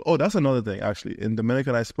people. Oh, that's another thing, actually. In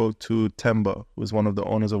Dominican, I spoke to Temba, who's one of the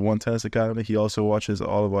owners of One Tennis Academy. He also watches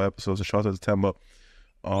all of our episodes. So shout out to Temba.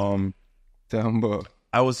 Temba.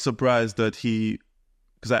 I was surprised that he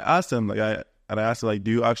because I asked him I asked him like,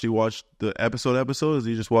 do you actually watch the episodes? Or do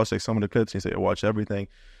you just watch like some of the clips? And he said, I watch everything.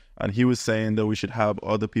 And he was saying that we should have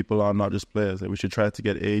other people on, not just players. Like we should try to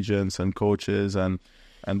get agents and coaches and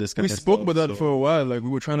this kind We of spoke stuff. about that for a while. Like we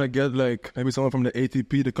were trying to get like maybe someone from the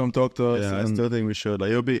ATP to come talk to us. Yeah, I and still think we should.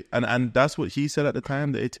 Like it'll be, and that's what he said at the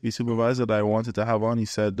time. The ATP supervisor that I wanted to have on, he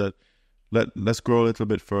said that let's grow a little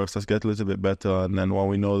bit first. Let's get a little bit better, and then when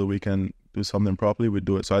we know that we can do something properly, we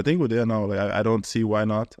do it. So I think we're there now. Like I don't see why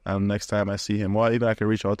not. And next time I see him, or even I can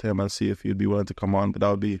reach out to him and see if he'd be willing to come on. But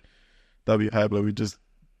that'd be hype. Like we just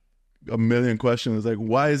a million questions. Like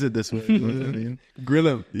why is it this way? You know what I mean? grill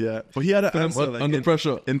him. Yeah, but he had an answer. Like, under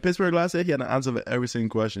pressure. in Pittsburgh last year, he had an answer for every single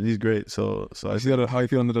question. He's great. So I I see how you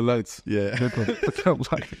feel under the lights. yeah. The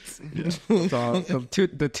lights.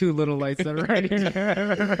 The two little lights that are right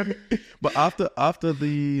here. But after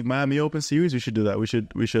the Miami Open series, we should do that. We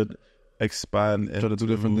should expand Try to do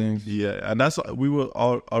different things. Yeah, and that's we were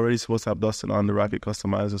already supposed to have Dustin on the racket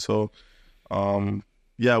customizer. So,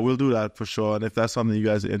 yeah, we'll do that for sure. And if that's something you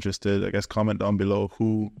guys are interested, I guess comment down below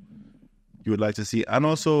who you would like to see. And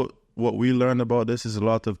also, what we learned about this is a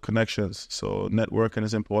lot of connections. So networking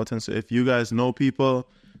is important. So if you guys know people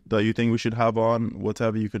that you think we should have on,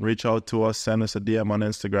 whatever, you can reach out to us, send us a DM on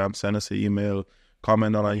Instagram, send us an email,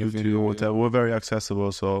 comment on our YouTube, video, whatever. We're very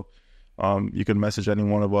accessible. So you can message any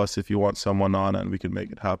one of us if you want someone on, and we can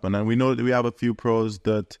make it happen. And we know that we have a few pros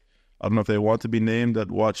that, I don't know if they want to be named, that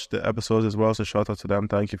watch the episodes as well. So shout out to them.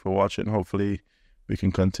 Thank you for watching. Hopefully we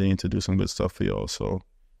can continue to do some good stuff for you also.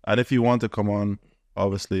 And if you want to come on,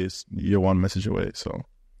 obviously you're one message away. So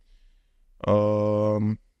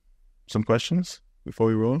some questions before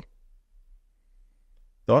we roll?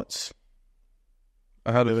 Thoughts?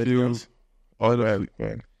 I had a few. Oh, go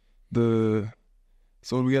ahead.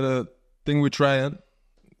 So we got a thing we're trying.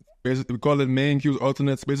 Basically, we call it main cues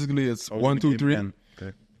alternates. Basically, it's 1, 2, 3. Okay.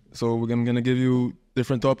 So I'm gonna give you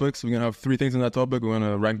different topics. We're gonna have 3 things in that topic. We're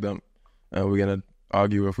gonna rank them, and we're gonna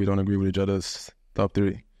argue if we don't agree with each other's top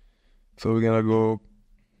 3. So we're gonna go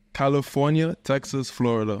California, Texas,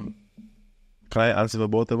 Florida. Can I answer for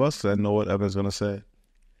both of us? 'Cause I know what Evan's gonna say.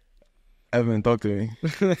 Evan, talk to me.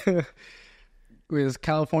 With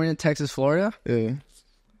California, Texas, Florida, Yeah.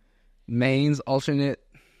 mains, alternate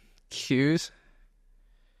cues.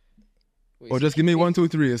 Or just give me 1, 2,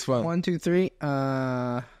 3. It's fine. 1, 2, 3.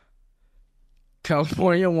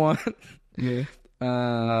 California 1.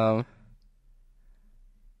 Yeah.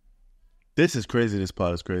 This is crazy. This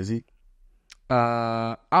part is crazy.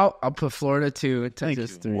 I'll put Florida 2,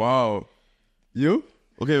 Texas 3. Wow. You?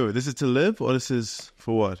 Okay, wait. This is to live, or this is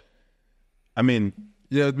for what? I mean,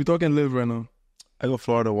 Yeah, we're talking live right now. I go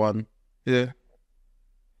Florida 1. Yeah.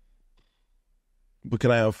 But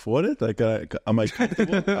can I afford it? Like, am I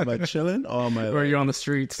comfortable? Am I chilling? Or am I Or you're on the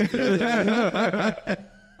streets.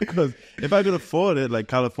 Because if I could afford it, like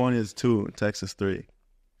California is 2, Texas 3.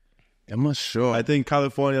 I'm not sure. I think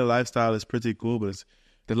California lifestyle is pretty cool, but it's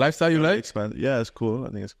The lifestyle you like? expensive. Yeah, it's cool. I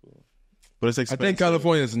think it's cool, but it's I expensive. think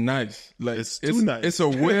California is nice. Like It's too nice. It's a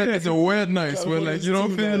weird nice where like you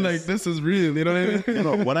don't feel like this is real. You know what I mean? You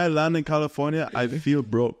know, when I land in California, I feel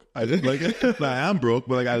broke. I am broke,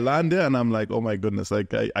 but like I land there and I'm like, oh my goodness,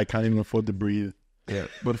 like I can't even afford to breathe. Yeah.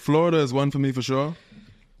 But Florida is one for me for sure.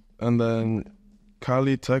 And then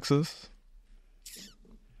Cali, Texas.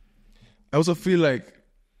 I also feel like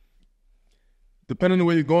depending on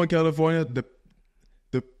where you go in California,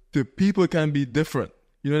 the people can be different.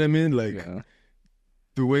 You know what I mean? Like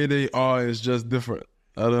the way they are is just different.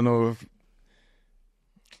 I don't know if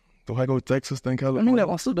do I go Texas then I California? mean, that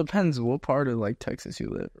also depends what part of like Texas you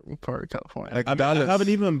live, or what part of California. Like I Dallas. haven't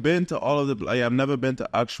even been to all of the. Like, I've never been to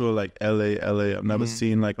actual like LA. I've never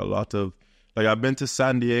seen like a lot of. Like I've been to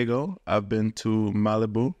San Diego. I've been to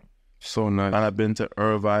Malibu, So nice. and I've been to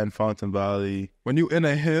Irvine, Fountain Valley. When you in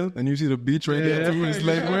a hill and you see the beach right there, too, it's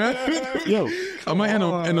like where? Yo, Am I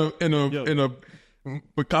in a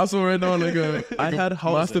Picasso right now? Like a I had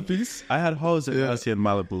housing. masterpiece. I had housing last year in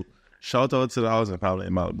Malibu. Shout out to the housing family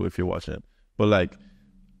in Malibu if you're watching. But like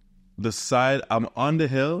the side, I'm on the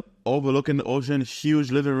hill overlooking the ocean.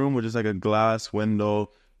 Huge living room with just like a glass window,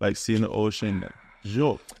 like seeing the ocean.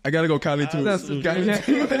 Yo, I gotta go Cali too. Cali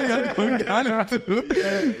too. I gotta go Cali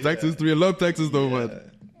too. Texas 3. I love Texas though,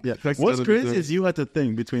 but yeah. Texas What's gotta crazy be is you had to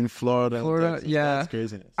think between Florida and Florida, Texas. yeah. That's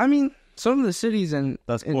craziness. I mean, some of the cities in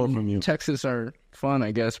More from you. Texas are fun,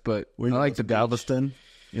 I guess, but I like the Galveston.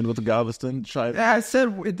 You know, go to Galveston. Try it. Yeah, I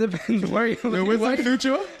said it depends where you live. where's that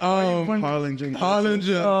future? Harlingen.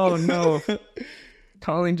 Harlingen. Oh no,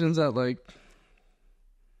 Collington's at like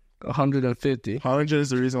 150. Harlingen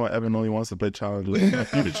is the reason why Evan only wants to play Challenger.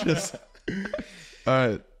 All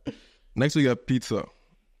right. Next we got pizza.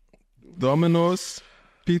 Domino's,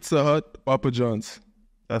 Pizza Hut, Papa John's.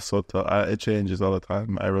 That's so tough. It changes all the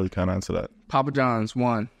time. I really can't answer that. Papa John's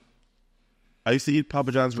 1. I used to eat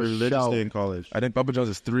Papa John's religiously in college. I think Papa John's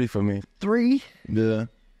is 3 for me. 3? Yeah.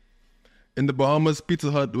 In the Bahamas,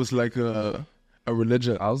 Pizza Hut was like a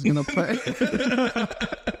religion. I was gonna play.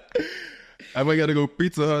 I might gotta go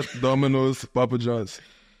Pizza Hut, Domino's, Papa John's.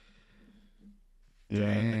 Yeah,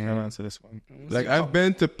 I can't answer this one. Like I've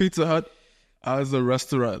been to Pizza Hut as a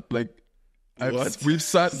restaurant. Like we've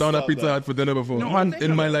sat down at Pizza Hut for dinner before. No,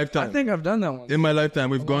 in my lifetime. I think I've done that one. In my lifetime,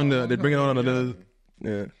 we've gone there. They bring it on a little.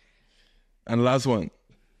 Yeah. And last one.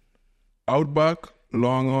 Outback,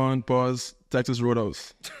 Longhorn, pause, Texas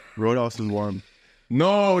Roadhouse. Roadhouse is one.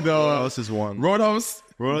 No, the Roadhouse is one. Roadhouse.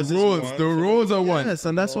 Roadhouse is rolls. one. The rolls are one. Yes,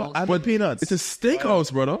 and that's what. And But peanuts. It's a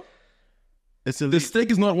steakhouse, brother. It's The elite.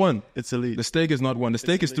 steak is not one. It's elite. The steak is not one. The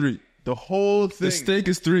steak is 3. The whole thing. The steak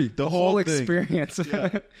is 3. The Whole whole thing. experience.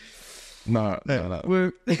 Nah.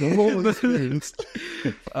 The whole experience.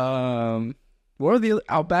 What are the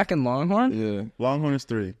Outback and Longhorn? Yeah. Longhorn is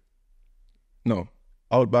 3. No.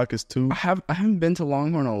 Outback is 2. I haven't been to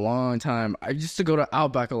Longhorn in a long time. I used to go to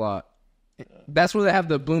Outback a lot. That's where they have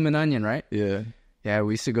the bloomin' onion, right? Yeah. Yeah,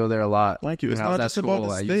 we used to go there a lot. Thank you. When It's I was not at just about the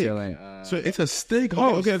at steak. UCLA. So It's a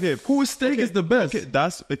steakhouse. Okay. Whose steak is the best? Okay,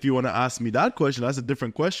 that's if you want to ask me that question. That's a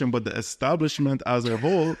different question. But the establishment as a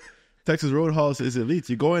whole, Texas Roadhouse is elite.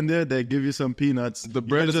 You go in there, they give you some peanuts. The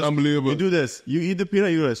bread is unbelievable. You do this. You eat the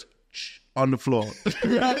peanut. You do this on the floor,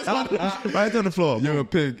 right on the floor. You're a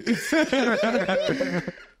pig. No, Is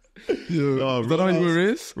that how you were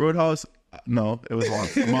raised? Roadhouse. No, it was one.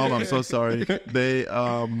 Mom, I'm so sorry. They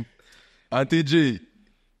Auntie G.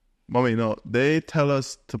 Mommy, no. They tell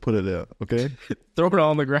us to put it there. Okay, Throw it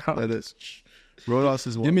on the ground. that is. Roadhouse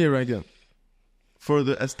is one. Give me a ranking. For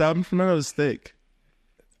the establishment of the steak.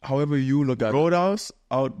 However you look at it. Roadhouse,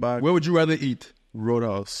 Outback. Where would you rather eat?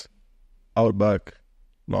 Roadhouse, Outback,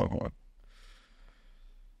 Longhorn.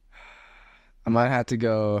 I might have to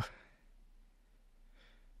go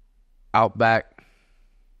Outback,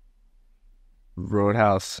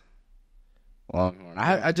 Roadhouse, Longhorn.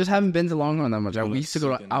 I just haven't been to Longhorn that much. We used to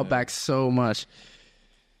go to Outback so much.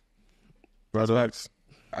 Roadhouse.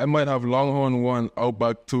 I might have Longhorn 1,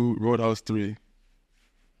 Outback 2, Roadhouse 3.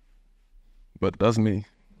 But that's me.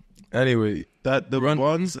 Anyway, That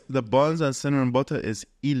the buns and cinnamon butter is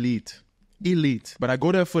elite. Elite. but I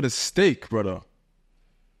go there for the steak, brother.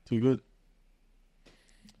 Too good.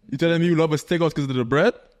 You telling me you love a steakhouse because of the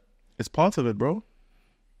bread? It's part of it, bro.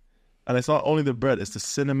 And it's not only the bread; it's the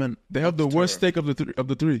cinnamon. They have the worst steak of the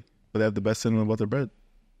three. But they have the best cinnamon butter bread.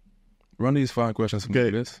 Run these 5 questions from Okay.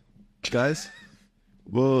 this. Guys,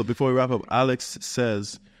 well, before we wrap up, Alex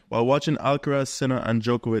says, while watching Alcaraz, Sinner, and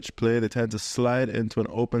Djokovic play, they tend to slide into an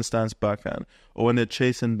open stance backhand, or when they're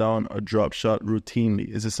chasing down a drop shot routinely.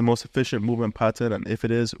 Is this the most efficient movement pattern? And if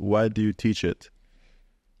it is, why do you teach it?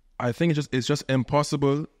 I think it's just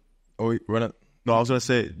impossible. Oh, wait, run it. No, I was gonna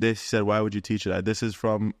say. They said, why would you teach it? This is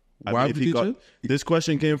from. Why would you teach it? This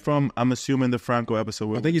question came from. I'm assuming the Franco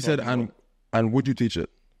episode. I think he said, and would you teach it?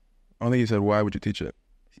 I think he said, why would you teach it?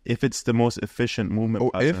 if it's the most efficient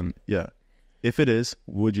movement pattern. Yeah. If it is,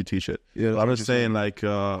 would you teach it? Yeah, I'm just saying, like,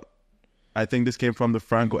 I think this came from the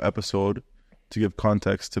Franco episode. To give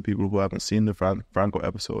context to people who haven't seen the Franco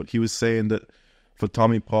episode, he was saying that for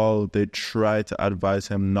Tommy Paul, they try to advise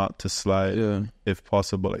him not to slide if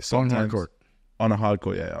possible. Like sometimes on a hard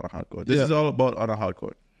court, on a hard court. This is all about on a hard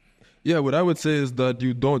court. Yeah, what I would say is that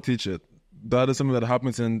you don't teach it. That is something that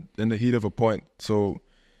happens in the heat of a point. So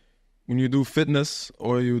when you do fitness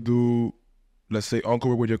or you do, let's say,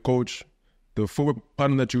 encore with your coach, the forward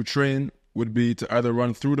pattern that you train would be to either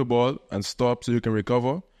run through the ball and stop so you can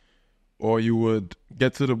recover, or you would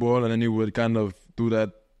get to the ball and then you would kind of do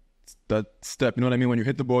that step. You know what I mean? When you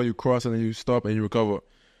hit the ball, you cross and then you stop and you recover.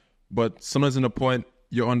 But sometimes in a point,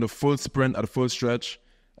 you're on the full sprint at full stretch,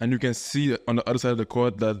 and you can see on the other side of the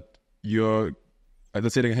court that you're,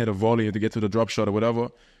 let's say they can hit a volley to get to the drop shot or whatever.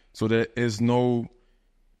 So there's no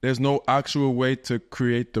actual way to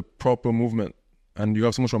create the proper movement. And you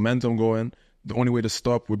have so much momentum going, the only way to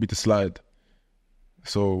stop would be to slide.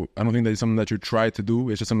 So I don't think that it's something that you try to do.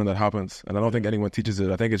 It's just something that happens. And I don't think anyone teaches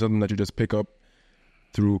it. I think it's something that you just pick up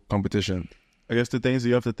through competition. I guess the things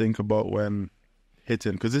you have to think about when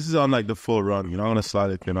hitting, because this is on like the full run. You're not going to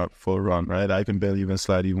slide if you're not full run, right? I can barely even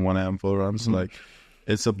slide even when I am full run. So like,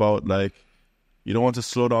 it's about like, you don't want to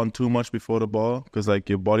slow down too much before the ball, because like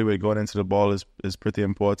your body weight going into the ball is pretty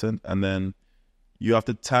important. And then you have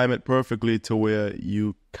to time it perfectly to where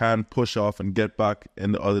you can push off and get back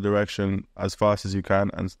in the other direction as fast as you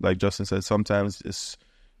can. And like Justin said, sometimes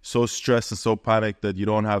so stressed and so panicked that you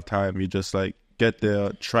don't have time. You just like get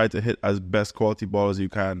there, try to hit as best quality ball as you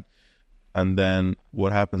can, and then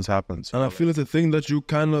what happens. And I feel it's a thing that you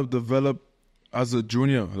kind of develop as a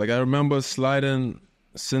junior. Like I remember sliding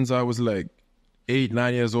since I was like 8,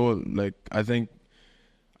 9 years old. Like I think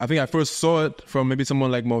I first saw it from maybe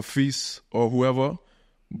someone like Morphis or whoever,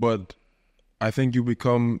 but I think you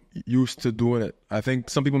become used to doing it. I think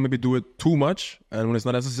some people maybe do it too much and when it's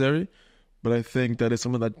not necessary, but I think that it's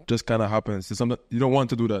something that just kind of happens. It's something you don't want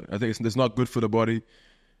to do that. I think it's not good for the body.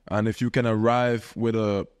 And if you can arrive with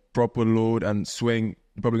a proper load and swing,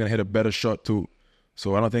 you're probably going to hit a better shot too.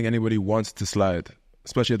 So I don't think anybody wants to slide,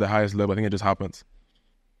 especially at the highest level. I think it just happens.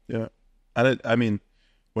 Yeah. And I mean,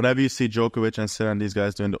 whenever you see Djokovic and Sinner and these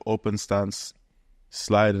guys doing the open stance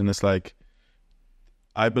slide, and it's like,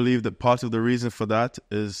 I believe that part of the reason for that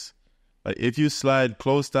is, like, if you slide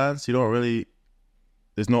closed stance, you don't really,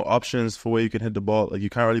 there's no options for where you can hit the ball. Like, you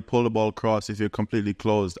can't really pull the ball across if you're completely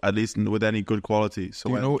closed, at least with any good quality. So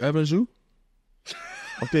do you know Evans do?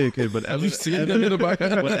 Okay, but when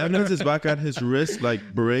Evans' backhand, his wrist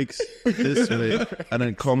like breaks this way and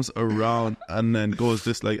then comes around and then goes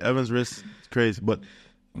this, like Evans' wrist is crazy. But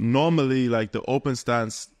normally, like the open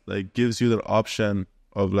stance, like gives you the option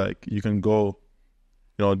of like you can go,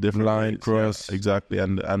 you know, different line, ways. cross, yeah, exactly,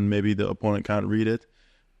 and maybe the opponent can't read it,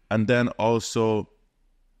 and then also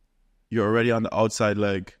you're already on the outside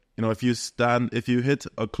leg. You know, if you hit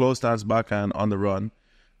a close stance backhand on the run,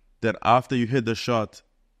 then after you hit the shot,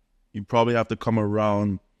 you probably have to come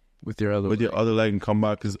around with your other leg and come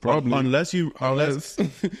back. Because unless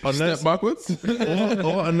step backwards,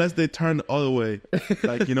 or unless they turn the other way,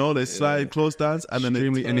 like, you know, they slide close stance and then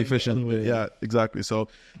extremely inefficient. Yeah, exactly. So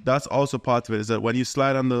that's also part of it. Is that when you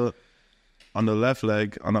slide on the left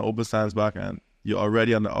leg on the open stance backhand, you're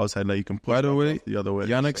already on the outside leg. You can push. By the way, the other way.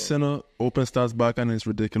 Yannick Sinner open stance backhand is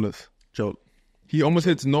ridiculous. Joke. He almost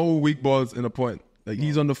hits no weak balls in a point. Like,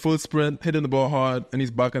 he's on the full sprint, hitting the ball hard, and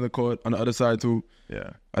he's back in the court on the other side too.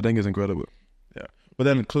 Yeah. I think it's incredible. Yeah. But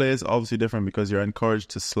then clay is obviously different because you're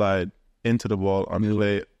encouraged to slide into the ball on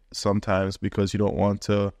clay sometimes because you don't want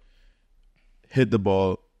to hit the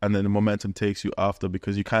ball and then the momentum takes you after,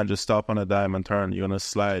 because you can't just stop on a dime and turn. You're going to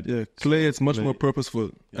slide. Yeah, clay is much more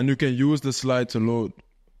purposeful. And you can use the slide to load.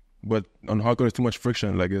 But on hardcourt, there's too much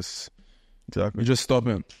friction. Like, it's... Exactly. You just stop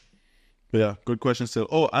him. But yeah, good question still.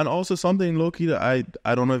 Oh, and also something low-key that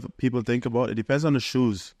I don't know if people think about. It depends on the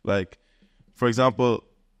shoes. Like, for example,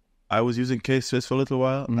 I was using K-Swiss for a little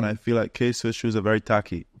while, and I feel like K-Swiss shoes are very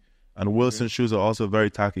tacky. And Wilson shoes are also very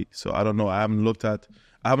tacky. So I don't know. I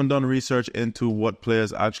haven't done research into what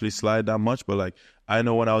players actually slide that much, but like, I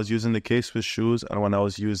know when I was using the K-Swiss shoes and when I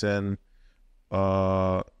was using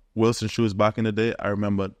Wilson shoes back in the day, I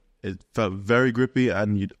remember it felt very grippy,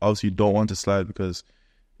 and you don't want to slide because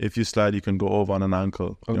if you slide, you can go over on an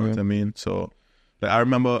ankle. You know what I mean? So, like, I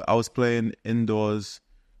remember I was playing indoors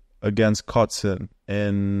against Cotecc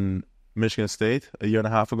in Michigan State a year and a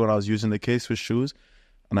half ago, and I was using the K-Swiss shoes,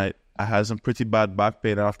 and I had some pretty bad back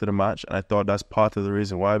pain after the match, and I thought that's part of the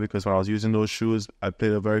reason why, because when I was using those shoes, I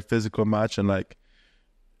played a very physical match, and like,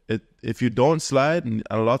 if you don't slide and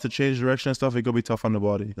a lot to change direction and stuff, it could be tough on the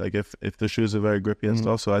body. Like if the shoes are very grippy and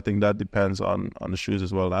stuff. So I think that depends on the shoes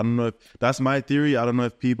as well. I don't know if that's my theory. I don't know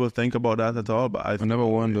if people think about that at all. But I've never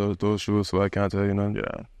worn those shoes, so I can't tell you none.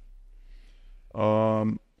 Yeah.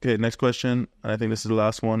 Okay, next question, and I think this is the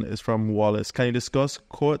last one, is from Wallace. Can you discuss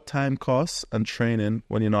court time costs and training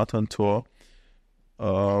when you're not on tour?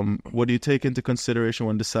 What do you take into consideration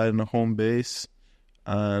when deciding a home base?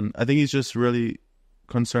 And I think he's just really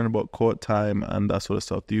concerned about court time and that sort of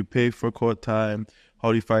stuff. Do you pay for court time? How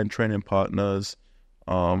do you find training partners?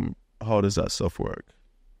 How does that stuff work?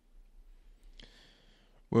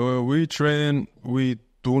 Well, we train, we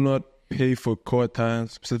do not pay for court time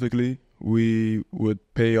specifically. We would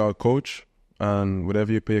pay our coach, and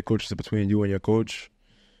whatever you pay your coach is between you and your coach.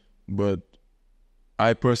 But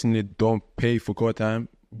I personally don't pay for court time.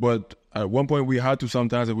 But at one point we had to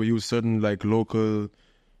sometimes if we use certain like local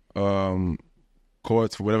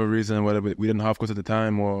courts for whatever reason, whether we didn't have courts at the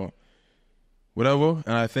time or whatever.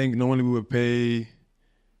 And I think normally we would pay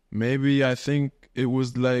maybe, I think it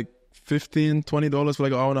was like $15, $20 for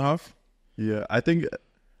like an hour and a half. Yeah,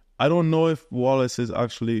 I don't know if Wallace is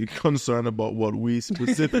actually concerned about what we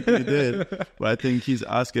specifically did, but I think he's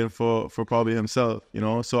asking for probably himself, you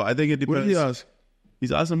know? So I think it depends. What did he ask?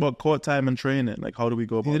 He's asking about court time and training. Like, how do we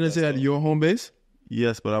go about it? He didn't say at your home base?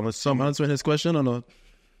 Yes, but I'm I'm answering his question or not?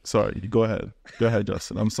 Sorry, go ahead. Go ahead,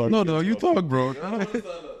 Justin. I'm sorry. No, you talk, bro.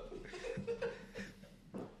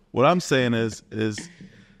 What I'm saying is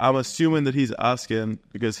I'm assuming that he's asking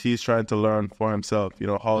because he's trying to learn for himself. You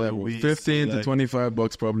know how we 15 to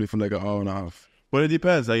 $25 probably for like an hour and a half. But it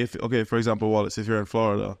depends. Like for example, Wallace, if you're in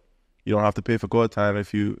Florida, you don't have to pay for court time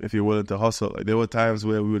if you're willing to hustle. Like there were times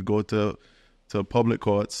where we would go to public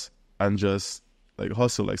courts and just like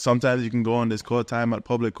hustle. Like sometimes you can go on this court time at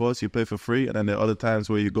public courts, you pay for free, and then there are other times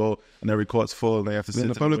where you go and every court's full and they have to sit in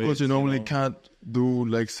the public courts. You normally can't do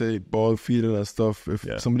like say ball feeding and stuff if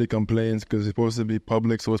somebody complains because it's supposed to be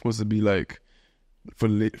public, so it's supposed to be like for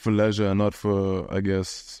leisure and not for I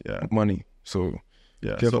guess money. So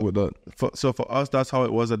careful with that. So for us, that's how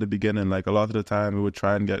it was at the beginning. Like a lot of the time, we would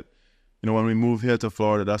try and get. You know, when we moved here to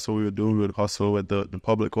Florida, that's what we would do. We would hustle with the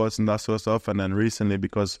public courts and that sort of stuff. And then recently,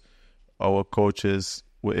 because our coaches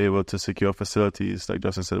were able to secure facilities, like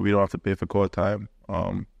Justin said, we don't have to pay for court time.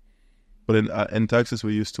 But in Texas,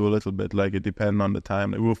 we used to a little bit. Like it depended on the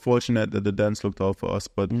time. Like, we were fortunate that the dents looked out for us,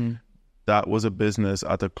 but that was a business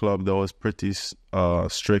at a club that was pretty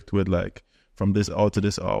strict with like from this hour to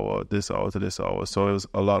this hour, this hour to this hour. So it was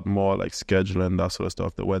a lot more like scheduling, that sort of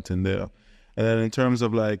stuff that went in there. And then in terms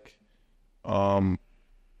of like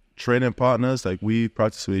training partners, like we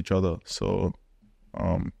practice with each other, so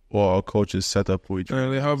or our coaches set up with each other.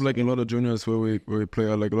 And they have like a lot of juniors where we play,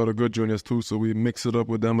 like a lot of good juniors too, so we mix it up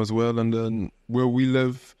with them as well. And then where we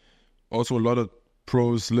live, also a lot of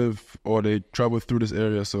pros live or they travel through this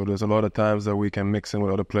area, so there's a lot of times that we can mix in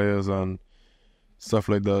with other players and stuff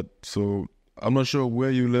like that. So I'm not sure where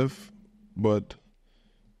you live, but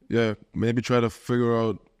yeah, maybe try to figure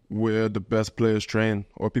out where the best players train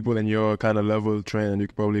or people in your kind of level train, and you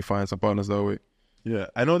can probably find some partners that way. Yeah,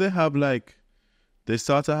 I know they have like, they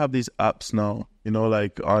start to have these apps now, you know,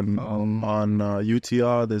 like on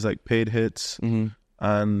UTR, there's like paid hits,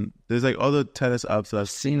 and there's like other tennis apps that I've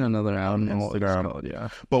seen another app on Instagram. Yeah,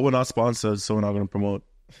 but we're not sponsored, so we're not going to promote.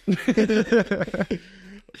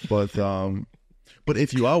 But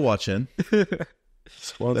if you are watching,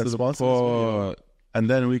 sponsor, and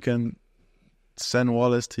then we can send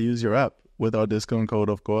Wallace to use your app with our discount code,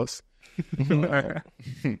 of course. But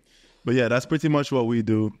yeah, that's pretty much what we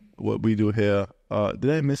do here. Did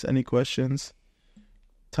I miss any questions?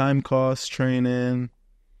 Time costs, training.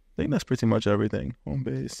 I think that's pretty much everything. Home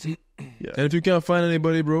base. Yeah. And if you can't find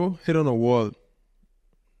anybody, bro, hit on a wall.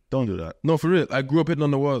 Don't do that. No, for real. I grew up hitting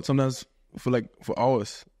on the wall sometimes for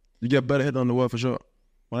hours. You get better hitting on the wall for sure.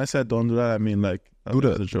 When I said don't do that, I mean like do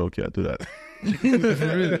that. That's a joke. Yeah, do that.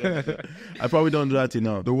 I probably don't do that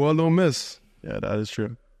enough. The wall don't miss. Yeah, that is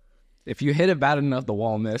true. If you hit it bad enough, the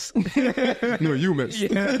wall miss. No, you miss.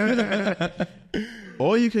 Yeah.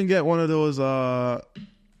 Or you can get one of those, and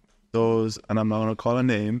I'm not gonna call a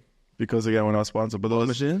name because again we're not sponsored. But those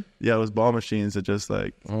machine? Yeah, those ball machines that just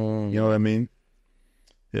like, you know what I mean?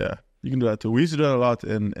 Yeah, you can do that too. We used to do that a lot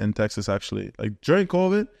in Texas actually. Like during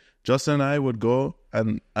COVID, Justin and I would go,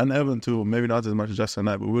 and Evan too, maybe not as much as Justin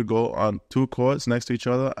and I, but we would go on 2 courts next to each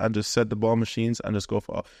other and just set the ball machines and just go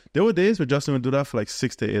for. There were days where Justin would do that for like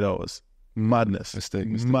 6 to 8 hours. Madness. Mistake.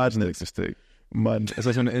 Madness. Madness. It's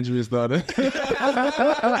like when the injury started.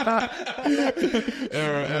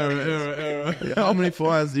 Error. Yeah, how many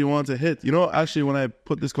forehands do you want to hit? You know, actually, when I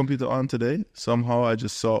put this computer on today, somehow I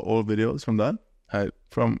just saw old videos from that.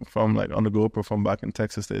 From like on the GoPro from back in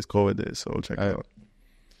Texas days, COVID days. So check it out.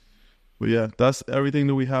 But yeah, that's everything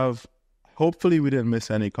that we have. Hopefully we didn't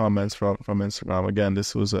miss any comments from Instagram. Again,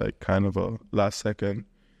 this was a kind of a last second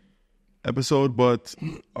episode, but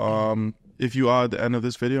if you are at the end of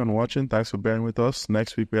this video and watching, thanks for bearing with us.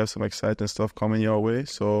 Next week we have some exciting stuff coming your way,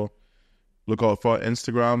 so look out for our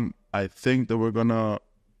Instagram. I think that we're gonna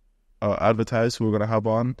advertise who we're gonna have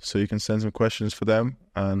on, so you can send some questions for them.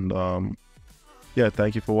 And yeah,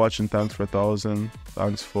 thank you for watching. Thanks for 1,000.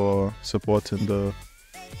 Thanks for supporting the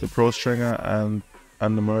Pro Stringer and the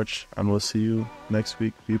merch, and we'll see you next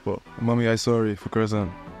week, people. Mommy, I sorry for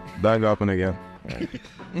cursing. That happened again.